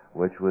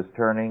 which was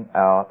turning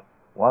out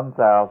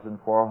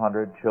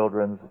 1,400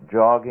 children's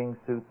jogging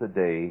suits a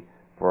day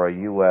for a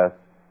U.S.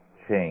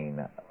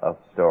 chain of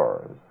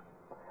stores.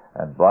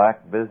 And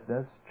black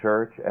business,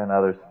 church, and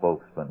other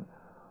spokesmen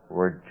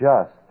were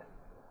just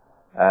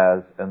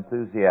as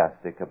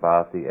enthusiastic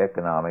about the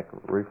economic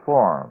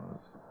reforms."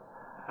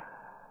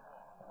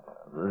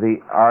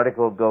 The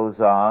article goes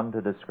on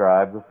to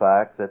describe the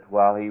fact that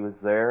while he was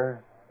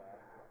there,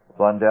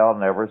 Blundell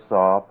never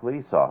saw a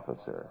police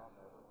officer.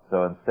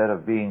 So instead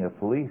of being a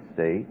police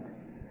state,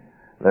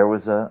 there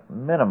was a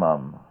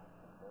minimum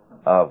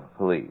of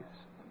police.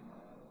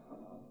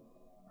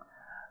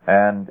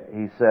 And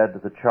he said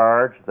the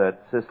charge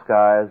that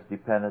Ciskai is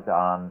dependent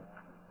on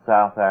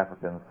South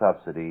African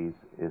subsidies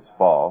is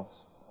false.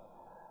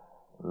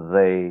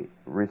 They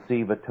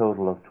receive a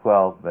total of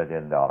 $12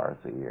 million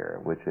a year,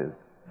 which is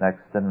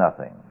next to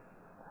nothing.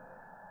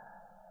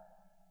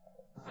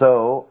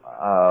 So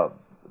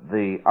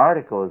the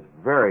article is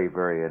very,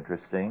 very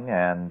interesting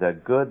and a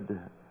good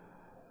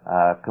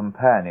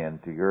companion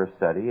to your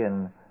study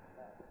in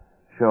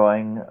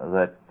showing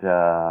that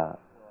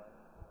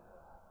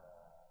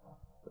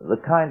the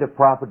kind of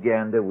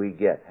propaganda we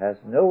get has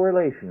no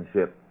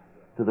relationship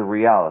to the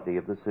reality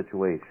of the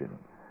situation.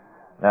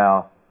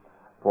 Now,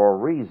 for a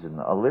reason,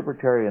 a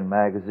libertarian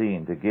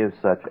magazine to give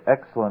such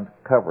excellent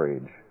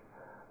coverage,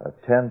 a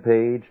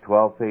 10-page,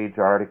 12-page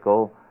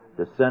article,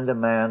 to send a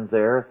man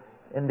there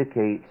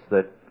indicates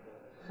that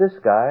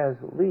Ciskai is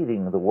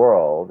leading the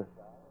world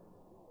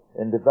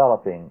in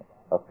developing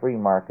a free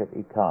market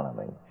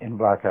economy. In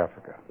Black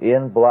Africa.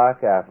 In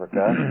Black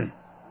Africa,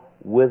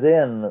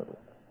 within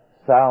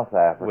South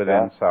Africa.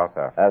 Within South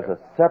Africa. As a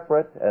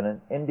separate and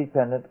an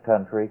independent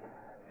country.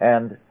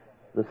 And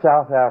the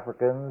South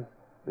Africans,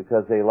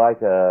 because they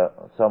like a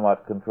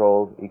somewhat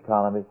controlled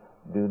economy,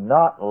 do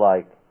not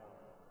like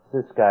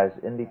Ciskai's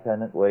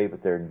independent way,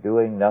 but they're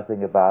doing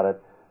nothing about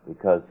it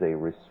because they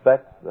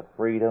respect the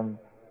freedom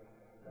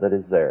that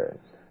is theirs.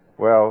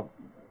 Well,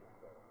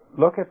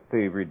 look at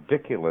the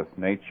ridiculous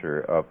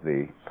nature of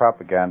the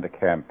propaganda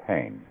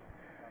campaign.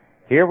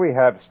 Here we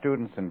have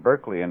students in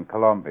Berkeley and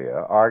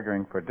Columbia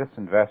arguing for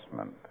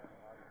disinvestment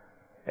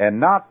and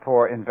not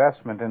for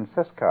investment in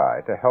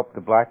Ciskai to help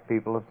the black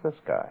people of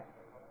Ciskai.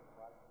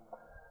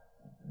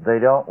 They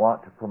don't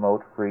want to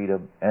promote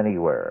freedom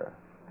anywhere.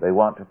 They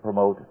want to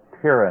promote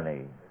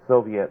tyranny,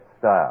 Soviet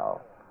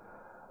style.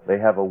 They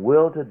have a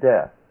will to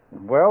death.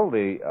 Well,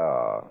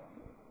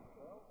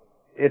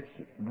 it's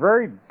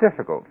very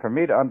difficult for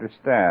me to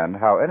understand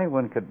how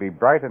anyone could be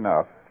bright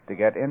enough to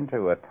get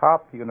into a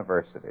top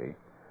university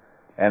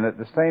and at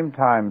the same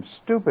time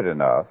stupid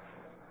enough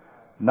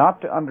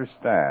not to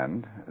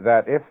understand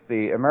that if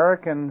the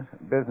American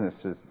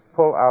businesses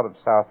pull out of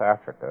South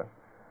Africa,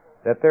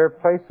 that their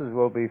places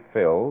will be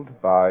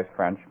filled by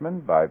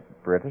Frenchmen, by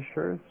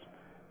Britishers,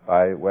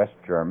 by West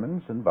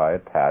Germans, and by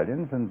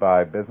Italians, and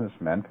by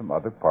businessmen from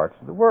other parts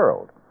of the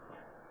world.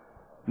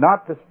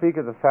 Not to speak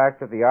of the fact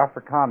that the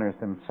Afrikaners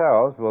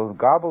themselves will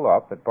gobble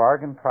up at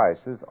bargain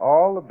prices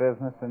all the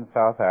business in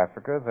South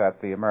Africa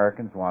that the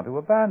Americans want to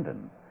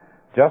abandon,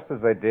 just as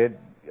they did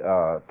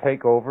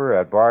take over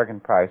at bargain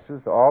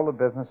prices all the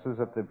businesses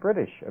that the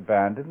British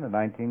abandoned in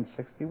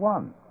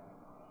 1961.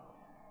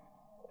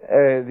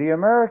 The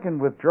American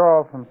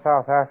withdrawal from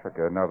South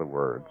Africa, in other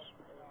words,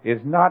 is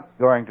not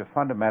going to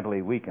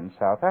fundamentally weaken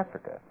South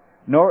Africa,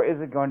 nor is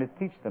it going to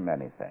teach them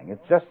anything.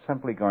 It's just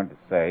simply going to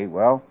say,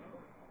 well,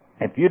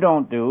 if you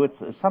don't do, it's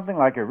something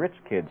like a rich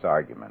kid's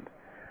argument.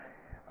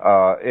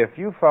 If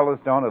you fellows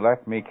don't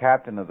elect me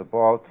captain of the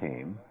ball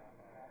team,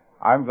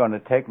 I'm going to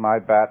take my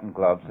bat and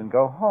gloves and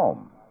go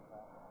home.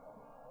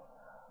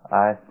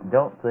 I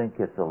don't think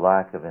it's a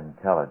lack of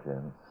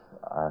intelligence.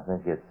 I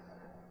think it's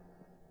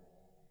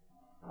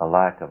a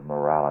lack of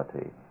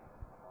morality.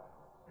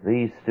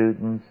 These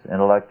students,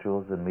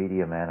 intellectuals, and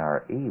media men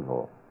are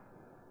evil.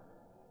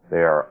 They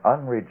are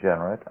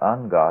unregenerate,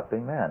 ungodly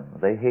men.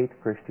 They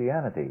hate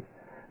Christianity.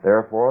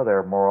 Therefore,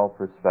 their moral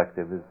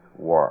perspective is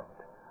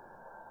warped.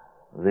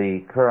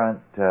 The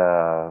current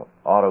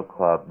Auto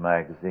Club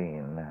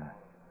magazine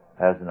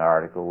has an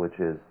article which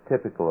is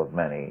typical of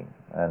many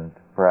and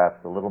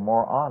perhaps a little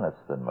more honest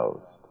than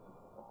most.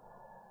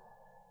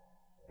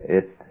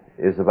 It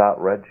is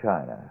about Red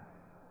China,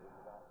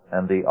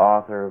 and the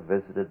author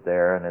visited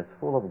there and is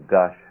full of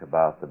gush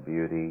about the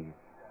beauty,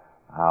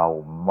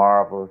 how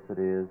marvelous it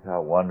is,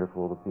 how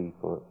wonderful the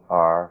people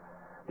are.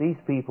 These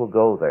people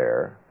go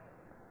there,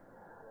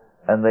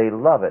 and they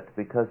love it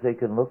because they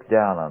can look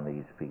down on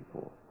these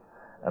people.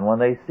 And when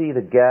they see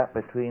the gap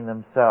between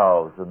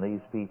themselves and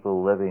these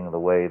people living the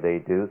way they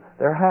do,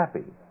 they're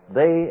happy.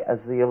 They, as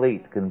the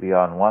elite, can be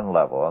on one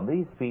level, and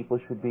these people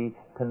should be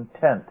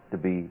content to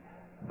be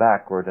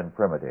backward and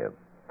primitive.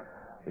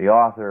 The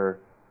author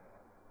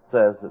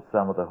says that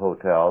some of the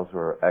hotels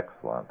were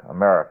excellent,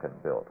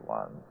 American-built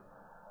ones,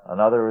 and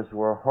others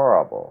were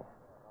horrible.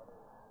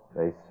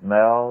 They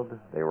smelled,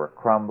 they were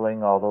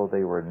crumbling, although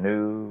they were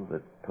new,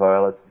 the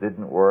toilets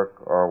didn't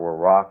work or were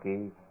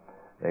rocky.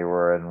 They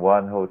were in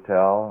one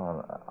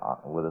hotel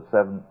with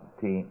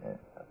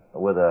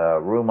a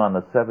room on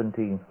the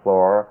 17th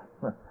floor,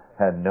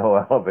 had no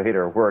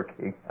elevator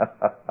working,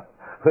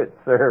 which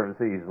serves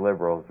these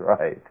liberals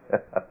right.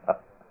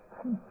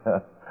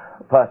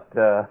 But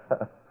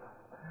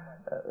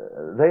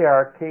they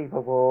are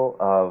capable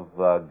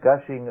of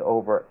gushing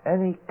over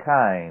any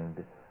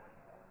kind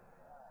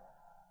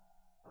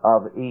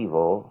of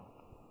evil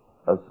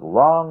as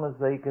long as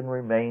they can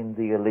remain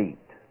the elite.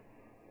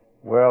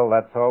 Well,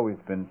 that's always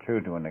been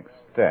true to an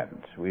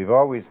extent. We've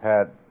always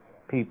had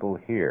people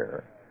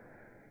here,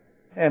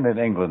 and in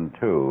England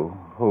too,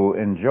 who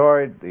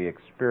enjoyed the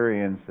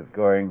experience of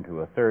going to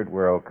a third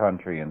world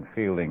country and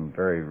feeling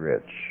very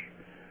rich,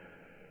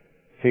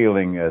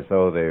 feeling as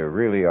though they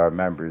really are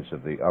members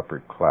of the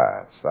upper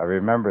class. I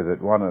remember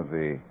that one of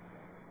the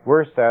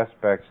worst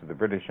aspects of the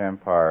British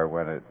Empire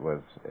when it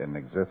was in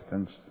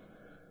existence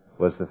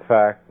was the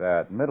fact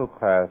that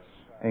middle-class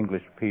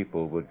English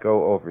people would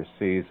go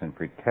overseas and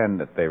pretend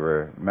that they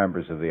were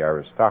members of the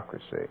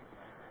aristocracy.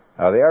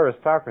 Now, the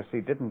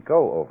aristocracy didn't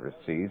go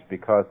overseas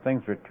because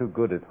things were too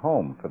good at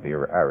home for the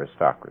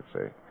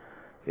aristocracy.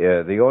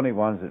 The only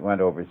ones that went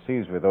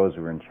overseas were those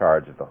who were in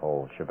charge of the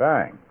whole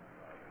shebang.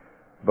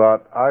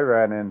 But I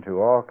ran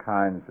into all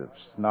kinds of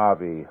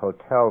snobby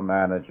hotel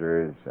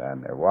managers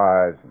and their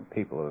wives and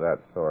people of that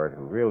sort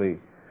who really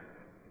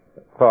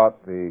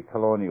thought the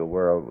colonial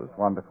world was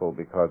wonderful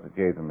because it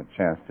gave them a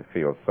chance to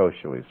feel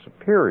socially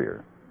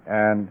superior.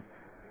 And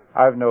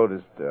I've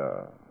noticed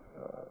that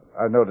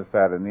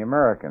in the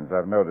Americans.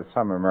 I've noticed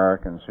some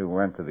Americans who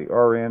went to the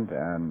Orient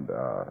and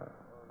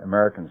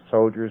American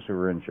soldiers who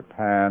were in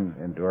Japan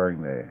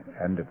during the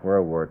end of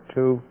World War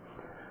II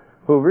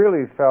who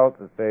really felt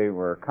that they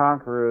were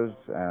conquerors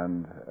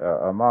and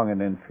among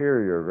an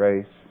inferior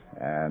race,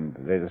 and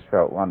they just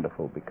felt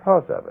wonderful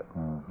because of it.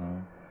 Mm-hmm.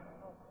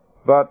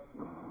 But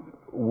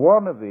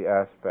one of the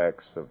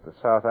aspects of the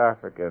South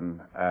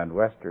African and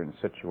Western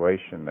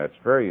situation that's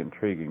very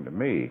intriguing to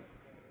me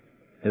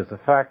is the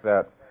fact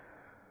that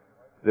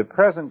the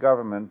present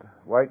government,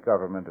 white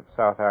government of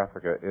South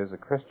Africa, is a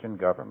Christian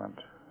government.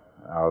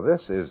 Now,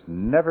 this is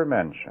never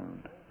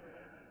mentioned,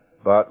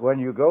 but when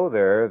you go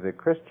there, the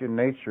Christian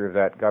nature of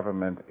that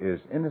government is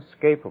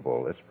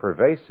inescapable. It's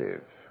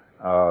pervasive.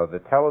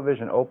 The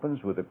television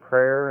opens with a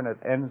prayer and it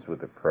ends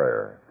with a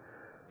prayer.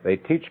 They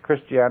teach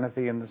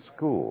Christianity in the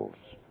schools.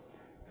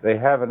 They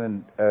have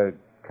a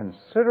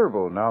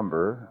considerable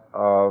number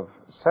of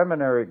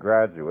seminary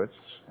graduates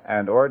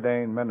and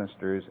ordained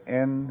ministers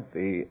in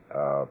the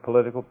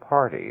political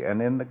party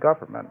and in the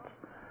government.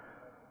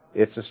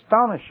 It's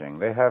astonishing.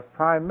 They have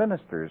prime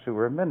ministers who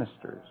are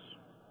ministers.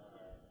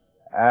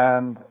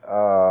 And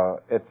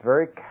it's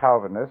very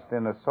Calvinist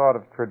in a sort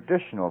of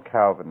traditional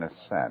Calvinist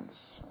sense,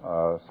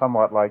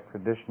 somewhat like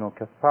traditional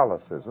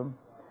Catholicism,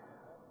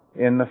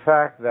 in the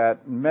fact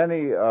that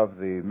many of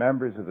the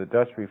members of the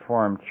Dutch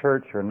Reformed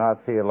Church are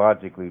not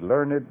theologically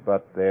learned,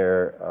 but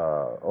they're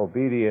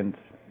obedient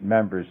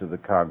members of the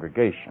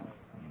congregation.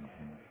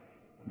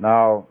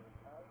 Now,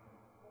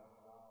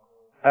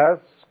 as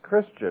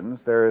Christians,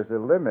 there is a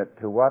limit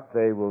to what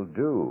they will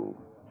do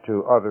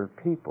to other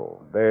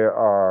people. They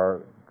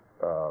are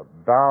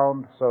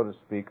bound, so to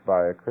speak,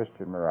 by a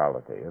Christian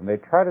morality, and they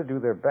try to do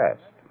their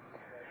best.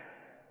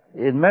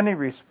 In many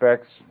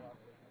respects,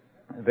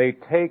 they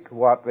take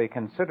what they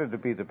consider to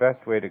be the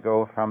best way to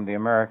go from the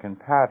American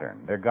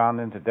pattern. They're gone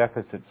into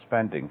deficit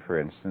spending, for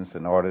instance,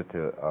 in order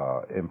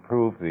to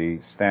improve the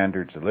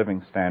standards, the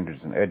living standards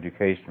and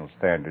educational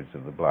standards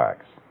of the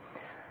blacks.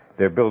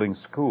 They're building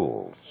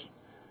schools.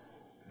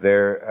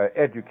 They're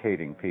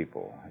educating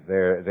people.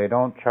 They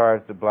don't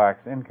charge the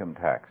blacks income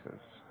taxes.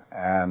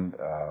 And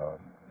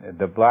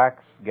the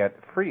blacks get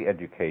free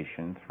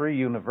education, free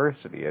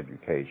university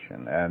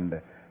education,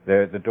 and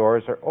the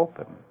doors are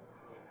open.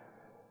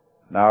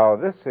 Now,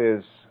 this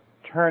is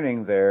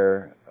turning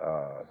their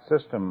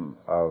system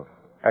of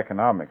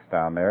economics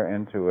down there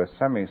into a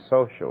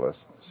semi-socialist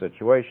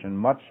situation,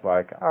 much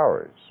like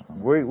ours.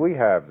 We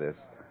have this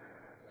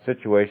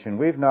situation.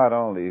 We've not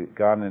only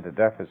gone into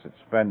deficit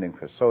spending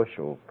for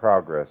social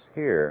progress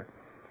here,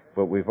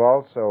 but we've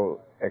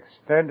also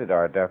extended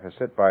our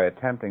deficit by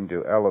attempting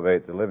to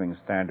elevate the living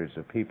standards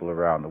of people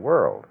around the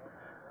world.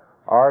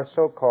 Our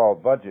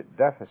so-called budget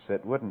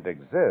deficit wouldn't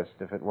exist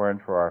if it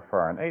weren't for our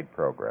foreign aid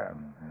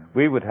program.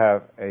 We would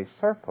have a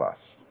surplus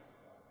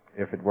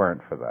if it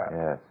weren't for that.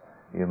 Yes.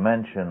 You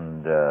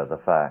mentioned the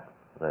fact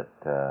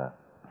that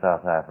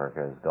South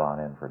Africa has gone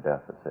in for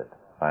deficit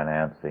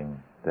financing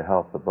to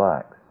help the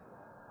blacks.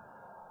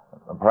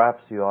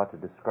 Perhaps you ought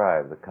to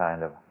describe the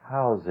kind of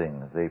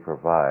housing they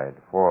provide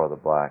for the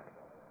black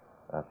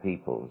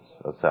peoples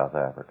of South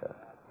Africa.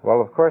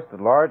 Well, of course,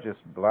 the largest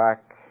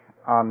black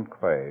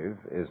enclave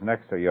is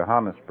next to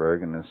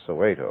Johannesburg and is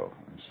Soweto.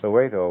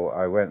 Soweto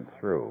I went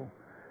through,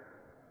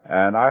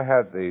 and I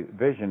had the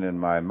vision in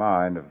my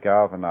mind of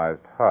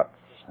galvanized huts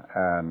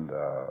and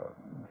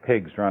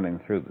pigs running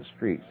through the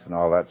streets and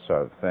all that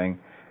sort of thing.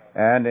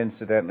 And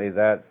incidentally,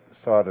 that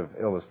sort of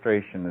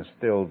illustration is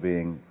still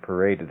being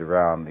paraded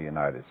around the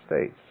United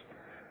States.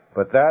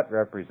 But that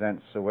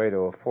represents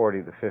Soweto of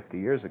 40 to 50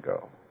 years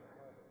ago,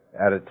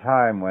 at a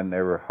time when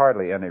there were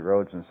hardly any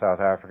roads in South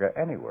Africa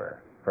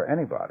anywhere for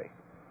anybody.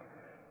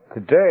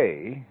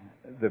 Today,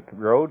 the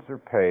roads are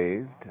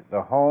paved,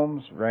 the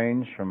homes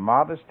range from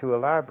modest to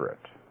elaborate,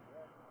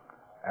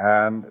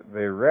 and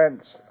the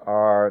rents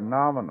are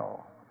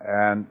nominal,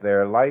 and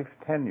their life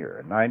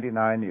tenure,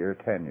 99-year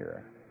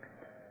tenure.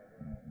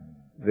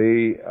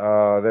 There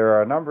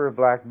are a number of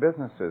black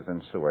businesses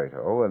in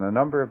Soweto and a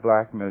number of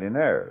black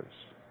millionaires.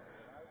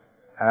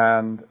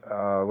 And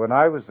when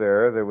I was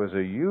there was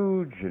a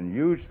huge and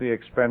hugely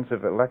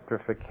expensive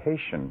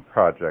electrification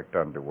project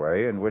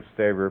underway in which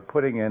they were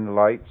putting in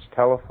lights,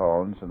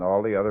 telephones, and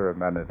all the other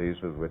amenities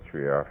with which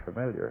we are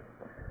familiar.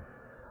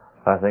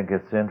 I think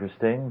it's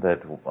interesting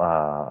that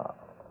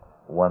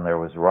when there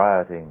was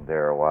rioting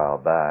there a while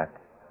back,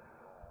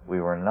 we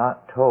were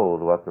not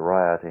told what the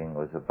rioting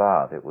was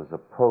about. It was a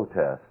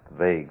protest,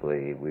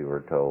 vaguely, we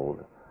were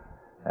told.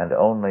 And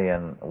only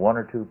in one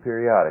or two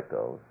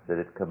periodicals did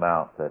it come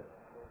out that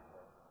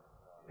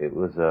it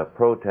was a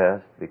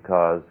protest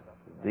because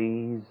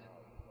these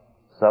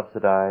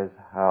subsidized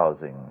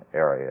housing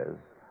areas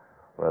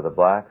where the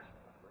blacks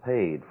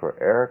paid for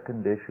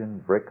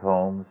air-conditioned brick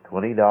homes,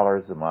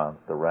 $20 a month,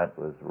 the rent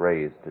was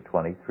raised to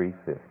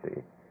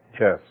 $23.50.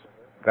 Yes,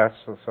 that's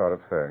the sort of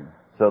thing.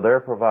 So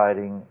they're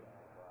providing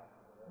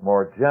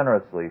more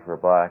generously for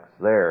blacks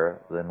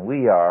there than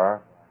we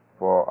are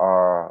for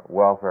our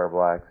welfare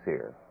blacks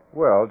here.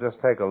 Well,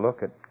 just take a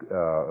look at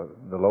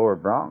the lower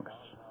Bronx.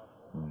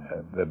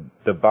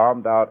 The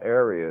bombed-out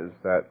areas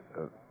that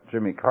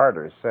Jimmy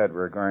Carter said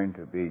were going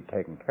to be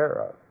taken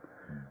care of,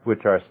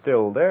 which are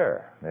still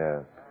there.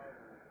 Yes.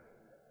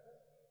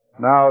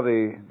 Now,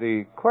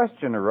 the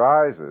question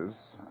arises,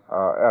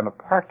 in a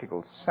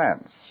practical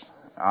sense,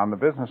 on the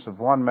business of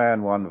one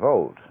man, one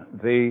vote.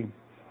 The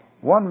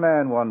one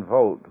man, one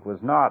vote was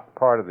not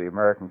part of the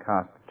American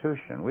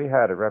Constitution. We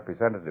had a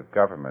representative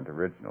government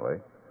originally.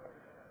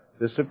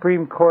 The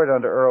Supreme Court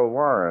under Earl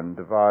Warren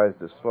devised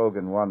the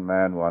slogan, one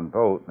man, one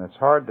vote, and it's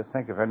hard to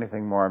think of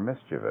anything more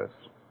mischievous.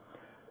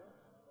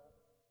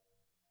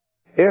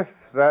 If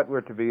that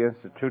were to be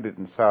instituted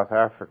in South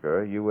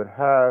Africa, you would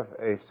have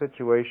a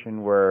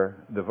situation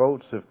where the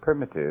votes of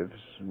primitives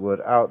would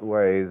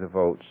outweigh the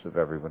votes of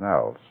everyone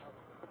else.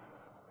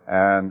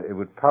 And it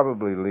would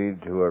probably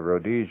lead to a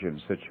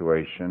Rhodesian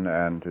situation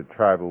and to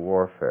tribal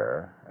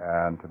warfare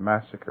and to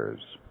massacres.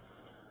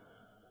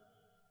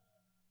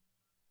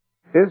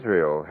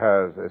 Israel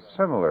has a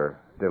similar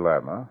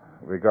dilemma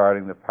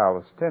regarding the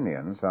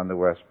Palestinians on the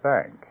West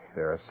Bank.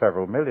 There are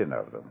several million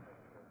of them.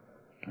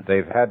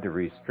 they've had to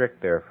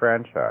restrict their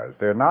franchise.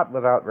 They're not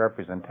without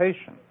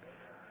representation,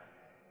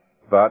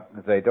 but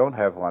they don't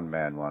have one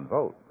man, one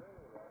vote.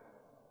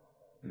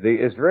 The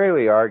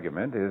Israeli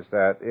argument is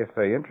that if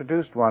they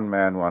introduced one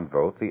man, one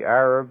vote, the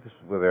Arabs,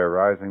 with their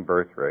rising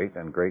birth rate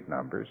and great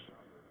numbers,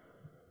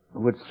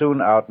 would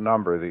soon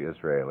outnumber the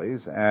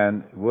Israelis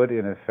and would,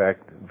 in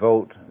effect,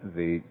 vote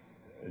the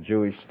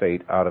Jewish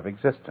state out of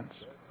existence.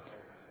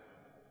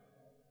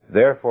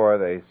 Therefore,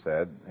 they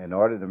said, in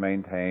order to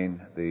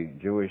maintain the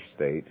Jewish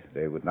state,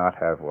 they would not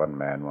have one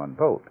man, one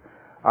vote.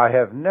 I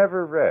have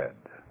never read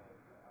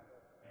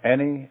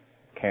any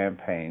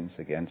campaigns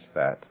against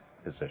that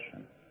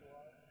position.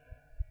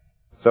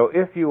 So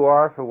if you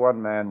are for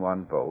one man,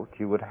 one vote,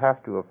 you would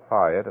have to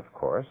apply it, of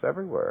course,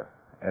 everywhere.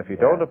 If you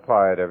don't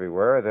apply it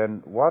everywhere,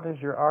 then what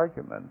is your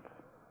argument?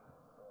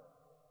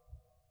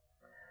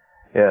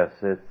 Yes,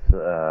 it's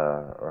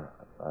a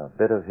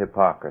bit of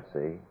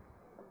hypocrisy,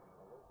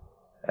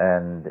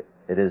 and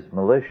it is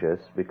malicious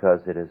because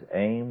it is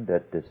aimed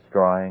at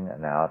destroying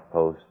an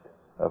outpost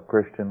of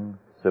Christian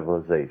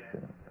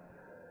civilization,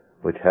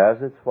 which has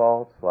its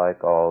faults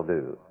like all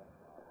do,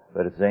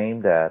 but it's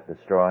aimed at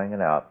destroying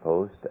an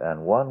outpost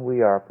and one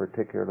we are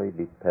particularly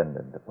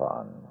dependent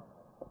upon.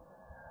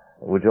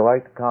 Would you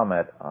like to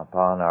comment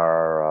upon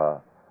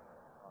our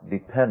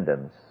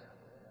dependence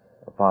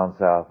upon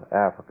South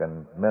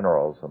African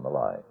minerals and the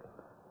like,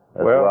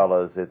 as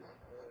well as its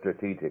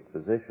strategic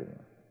position?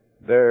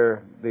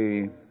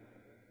 The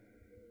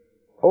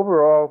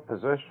overall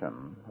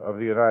position of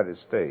the United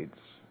States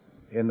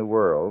in the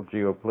world,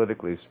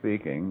 geopolitically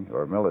speaking,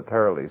 or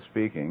militarily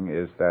speaking,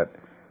 is that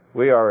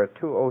we are a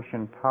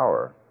two-ocean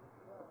power.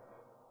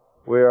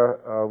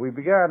 We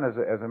began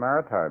as a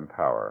maritime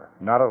power,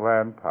 not a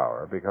land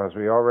power, because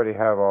we already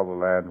have all the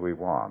land we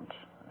want.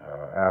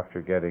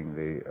 After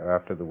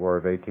the War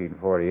of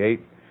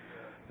 1848,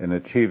 in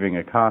achieving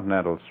a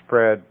continental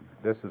spread,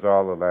 this is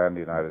all the land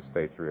the United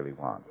States really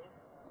wants.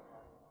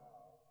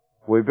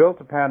 We built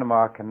the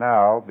Panama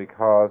Canal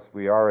because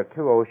we are a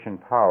two-ocean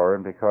power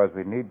and because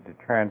we need to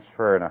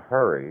transfer in a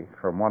hurry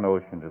from one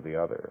ocean to the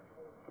other.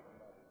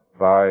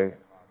 By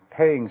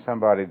paying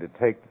somebody to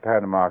take the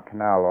Panama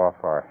Canal off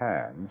our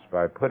hands,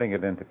 by putting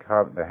it into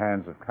the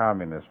hands of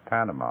communist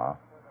Panama,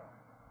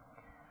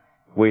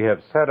 we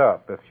have set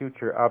up a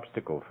future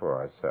obstacle for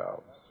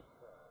ourselves.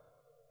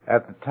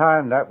 At the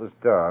time that was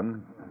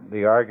done,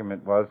 the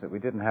argument was that we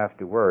didn't have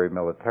to worry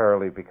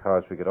militarily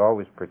because we could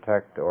always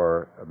protect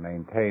or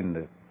maintain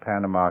the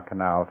Panama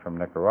Canal from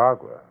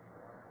Nicaragua.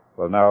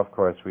 Well, now, of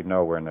course, we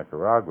know where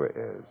Nicaragua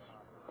is.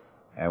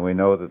 And we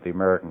know that the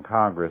American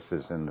Congress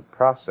is in the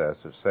process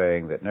of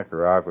saying that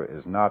Nicaragua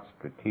is not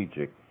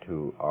strategic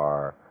to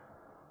our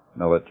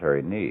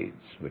military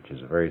needs, which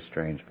is a very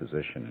strange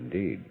position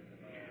indeed.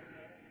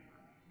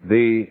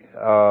 The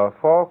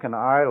Falkland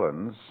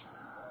Islands,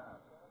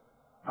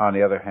 on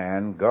the other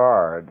hand,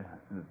 guard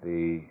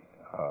the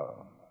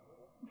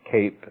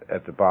cape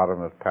at the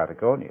bottom of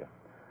Patagonia.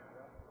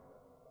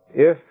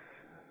 If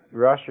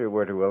Russia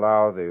were to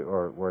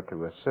were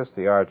to assist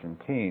the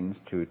Argentines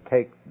to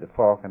take the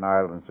Falkland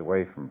Islands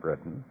away from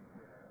Britain,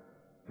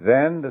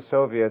 then the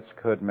Soviets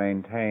could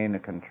maintain a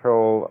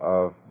control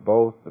of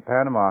both the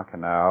Panama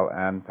Canal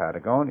and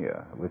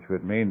Patagonia, which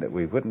would mean that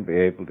we wouldn't be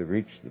able to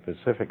reach the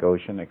Pacific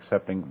Ocean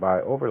excepting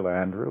by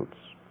overland routes.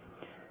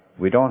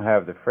 We don't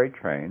have the freight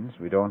trains,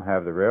 we don't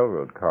have the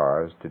railroad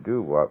cars to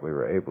do what we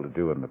were able to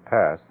do in the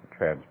past, to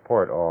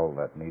transport all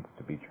that needs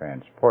to be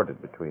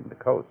transported between the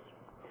coasts.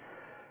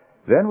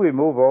 Then we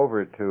move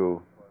over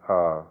to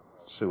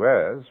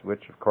Suez,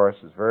 which of course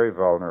is very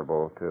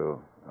vulnerable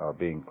to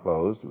being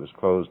closed. It was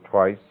closed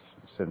twice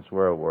since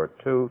World War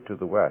II to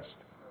the west.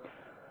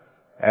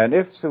 And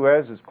if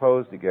Suez is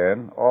closed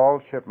again,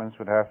 all shipments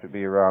would have to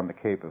be around the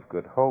Cape of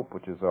Good Hope,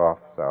 which is off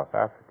South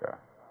Africa.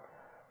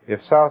 If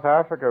South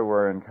Africa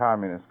were in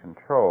communist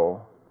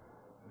control,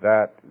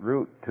 that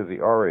route to the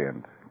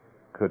Orient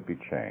could be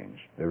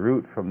changed. The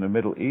route from the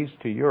Middle East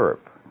to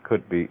Europe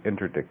could be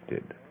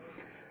interdicted,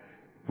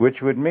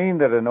 which would mean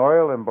that an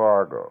oil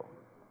embargo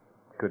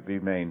could be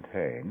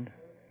maintained,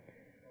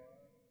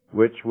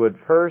 which would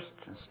first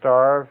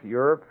starve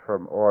Europe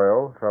from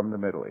oil from the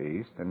Middle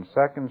East, and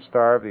second,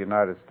 starve the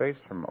United States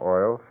from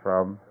oil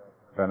from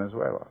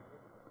Venezuela.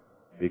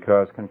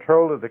 Because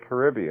control of the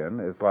Caribbean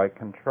is like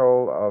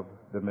control of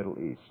the Middle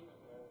East.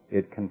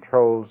 It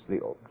controls the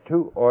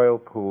two oil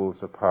pools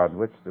upon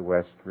which the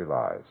West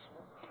relies.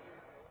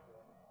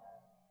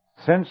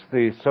 Since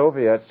the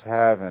Soviets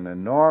have an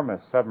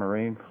enormous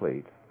submarine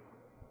fleet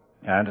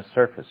and a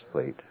surface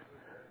fleet,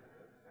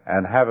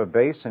 and have a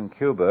base in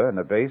Cuba and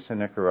a base in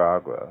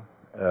Nicaragua,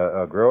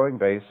 a growing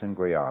base in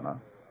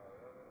Guyana,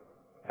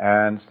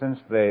 and since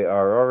they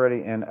are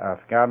already in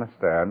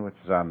Afghanistan, which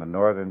is on the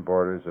northern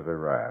borders of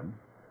Iran,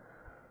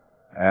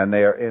 and they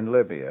are in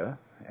Libya,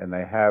 and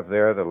they have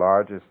there the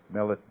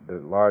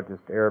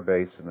largest air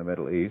base in the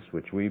Middle East,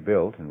 which we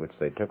built and which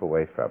they took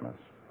away from us.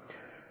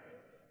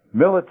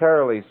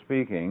 Militarily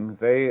speaking,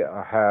 they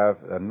have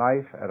a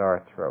knife at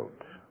our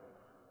throat.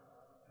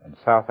 And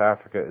South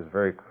Africa is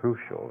very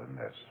crucial in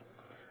this.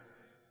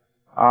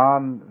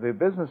 On the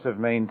business of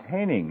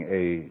maintaining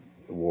a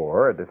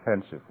war, a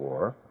defensive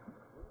war,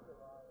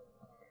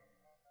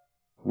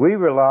 we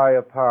rely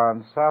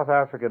upon South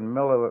African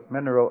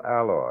mineral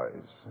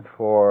alloys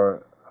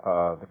for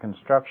the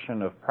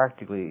construction of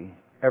practically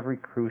every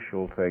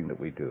crucial thing that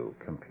we do: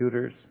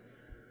 computers,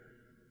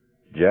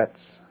 jets,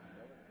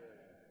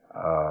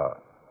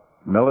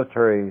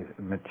 military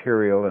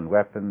material and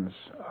weapons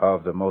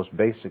of the most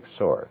basic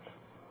sort.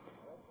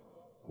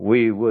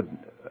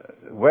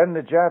 When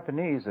the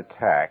Japanese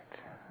attacked,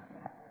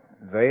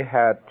 they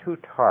had two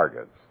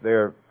targets.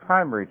 Their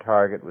primary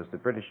target was the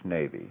British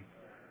Navy.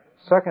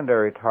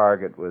 Secondary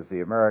target was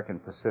the American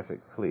Pacific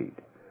Fleet.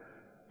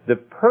 The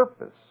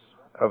purpose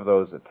of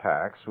those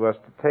attacks was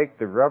to take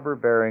the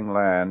rubber-bearing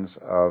lands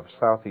of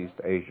Southeast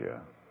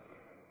Asia,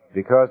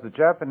 because the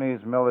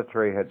Japanese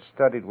military had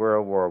studied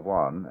World War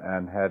I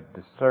and had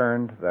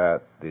discerned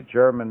that the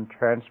German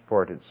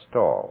transport had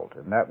stalled,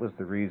 and that was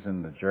the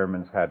reason the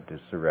Germans had to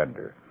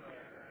surrender.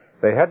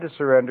 They had to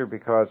surrender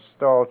because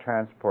stalled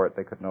transport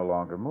they could no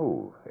longer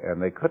move,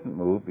 and they couldn't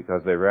move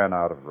because they ran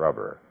out of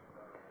rubber.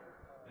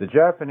 The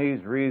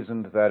Japanese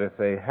reasoned that if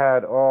they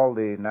had all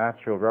the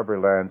natural rubber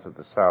lands of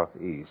the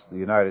southeast, the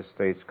United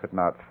States could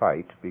not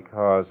fight,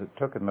 because it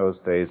took in those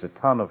days a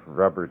ton of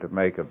rubber to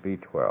make a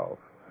B-12.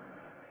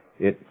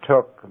 It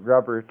took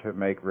rubber to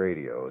make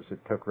radios.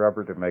 It took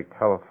rubber to make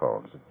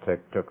telephones.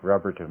 It took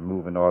rubber to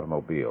move an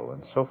automobile,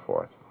 and so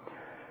forth.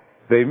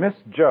 They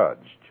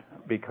misjudged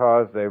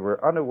because they were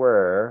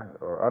unaware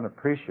or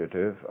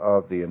unappreciative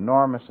of the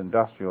enormous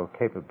industrial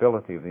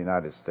capability of the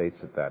United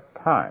States at that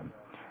time.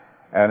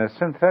 And a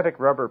synthetic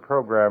rubber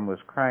program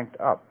was cranked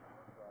up,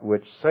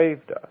 which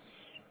saved us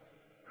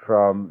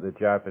from the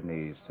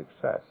Japanese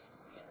success.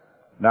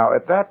 Now,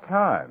 at that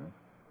time,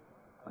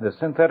 the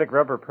synthetic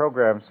rubber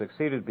program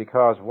succeeded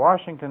because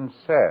Washington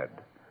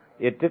said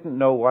it didn't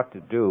know what to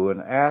do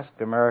and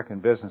asked American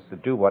business to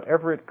do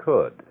whatever it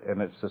could,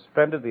 and it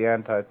suspended the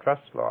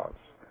antitrust laws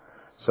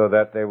so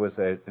that there was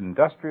an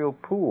industrial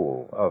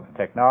pool of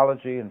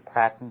technology and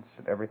patents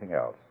and everything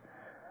else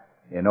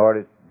in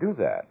order to do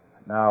that.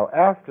 Now,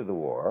 after the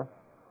war,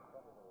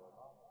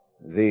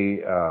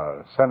 the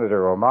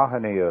Senator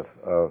O'Mahony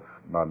of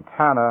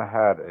Montana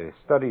had a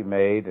study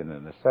made and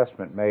an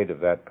assessment made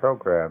of that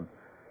program,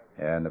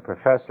 and the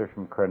professor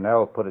from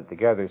Cornell put it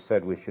together,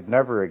 said we should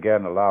never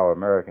again allow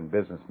American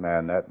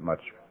businessmen that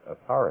much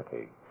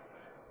authority.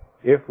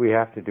 If we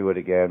have to do it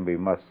again, we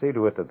must see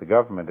to it that the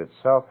government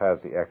itself has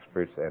the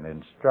experts and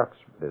instructs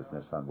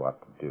business on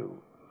what to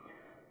do,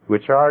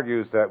 which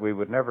argues that we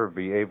would never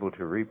be able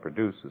to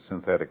reproduce a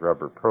synthetic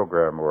rubber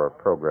program or a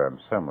program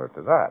similar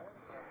to that.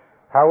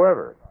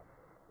 However,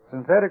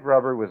 synthetic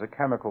rubber was a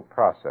chemical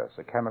process,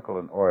 a chemical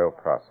and oil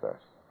process.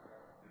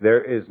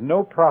 There is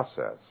no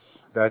process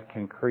that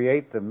can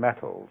create the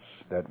metals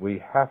that we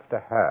have to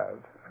have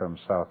from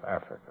South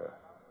Africa.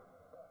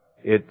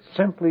 It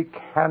simply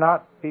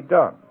cannot be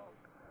done.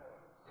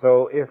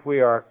 So if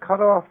we are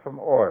cut off from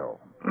oil,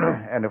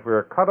 and if we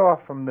are cut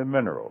off from the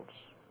minerals,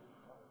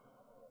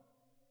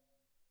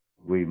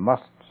 we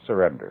must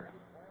surrender.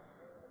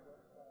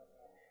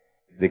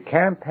 The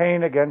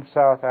campaign against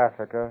South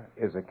Africa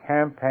is a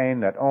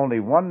campaign that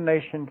only one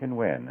nation can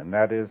win, and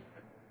that is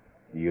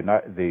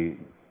the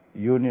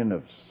Union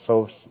of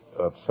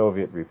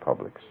Soviet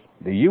Republics.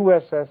 The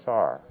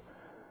USSR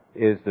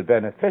is the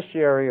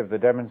beneficiary of the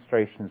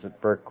demonstrations at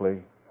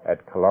Berkeley,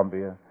 at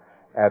Columbia,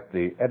 at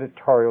the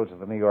editorials of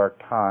the New York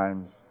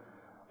Times,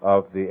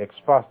 of the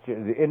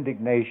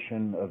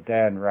indignation of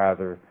Dan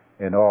Rather,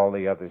 and all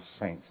the other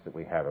saints that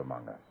we have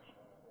among us.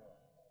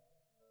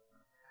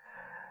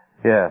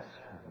 Yes,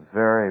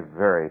 very,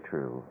 very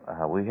true.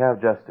 We have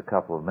just a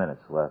couple of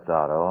minutes left,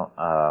 Otto.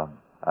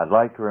 I'd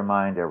like to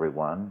remind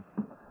everyone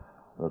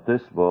that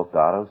this book,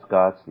 Otto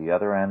Scott's The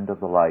Other End of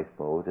the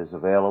Lifeboat, is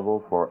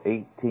available for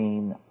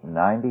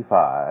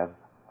 $18.95,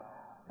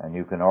 and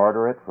you can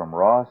order it from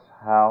Ross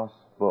House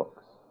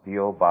Books,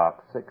 P.O.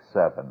 Box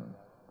 67,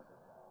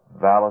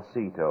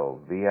 Vallecito,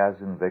 V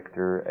as in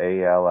Victor,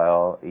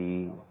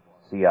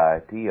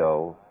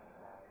 ALLECITO,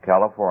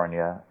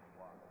 California,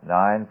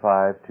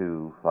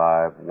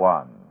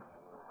 95251.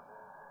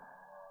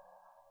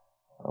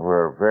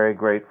 We're very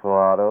grateful,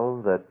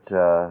 Otto,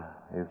 that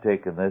you've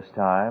taken this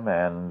time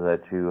and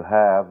that you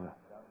have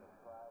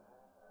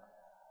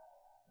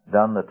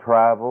done the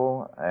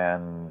travel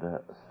and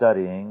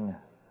studying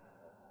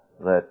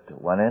that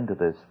went into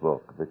this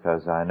book,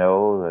 because I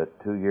know that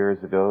 2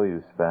 years ago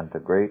you spent a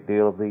great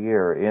deal of the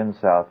year in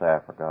South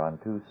Africa on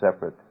 2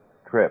 separate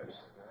trips.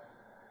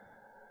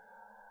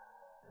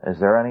 Is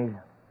there any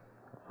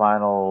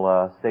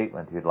final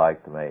statement you'd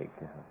like to make?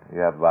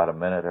 You have about a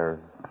minute or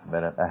a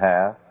minute and a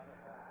half.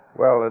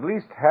 Well, at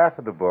least half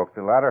of the book,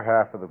 the latter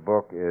half of the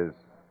book, is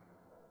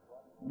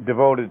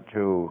devoted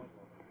to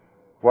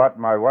what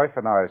my wife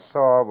and I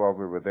saw while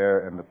we were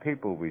there and the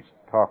people we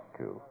talked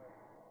to.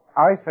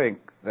 I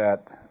think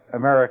that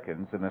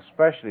Americans, and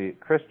especially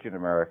Christian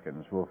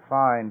Americans, will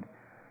find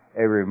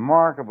a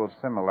remarkable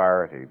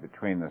similarity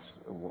between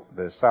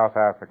the South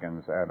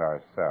Africans and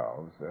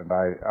ourselves. And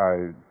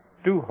I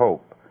do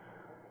hope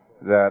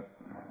that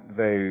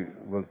they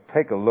will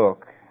take a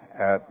look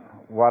at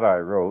what I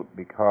wrote,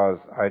 because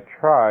I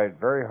tried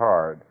very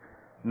hard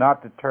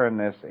not to turn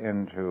this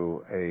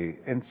into a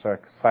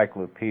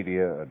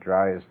encyclopedia, a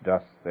dry as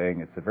dust thing.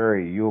 It's a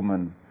very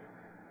human,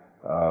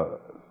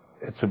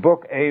 it's a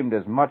book aimed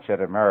as much at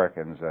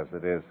Americans as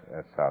it is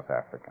at South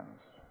Africans.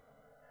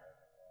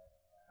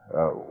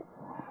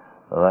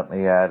 Let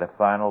me add a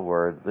final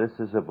word. This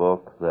is a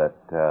book that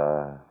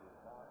a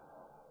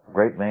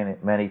great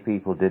many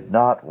people did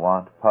not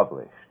want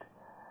published.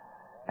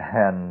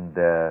 And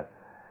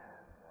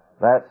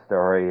that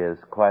story is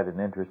quite an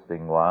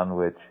interesting one,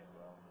 which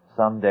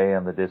someday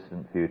in the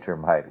distant future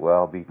might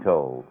well be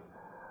told.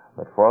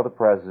 But for the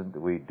present,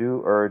 we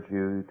do urge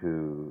you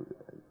to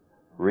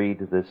read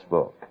this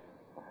book,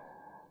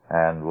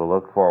 and we'll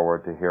look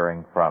forward to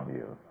hearing from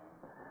you.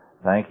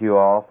 Thank you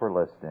all for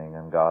listening,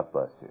 and God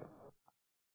bless you.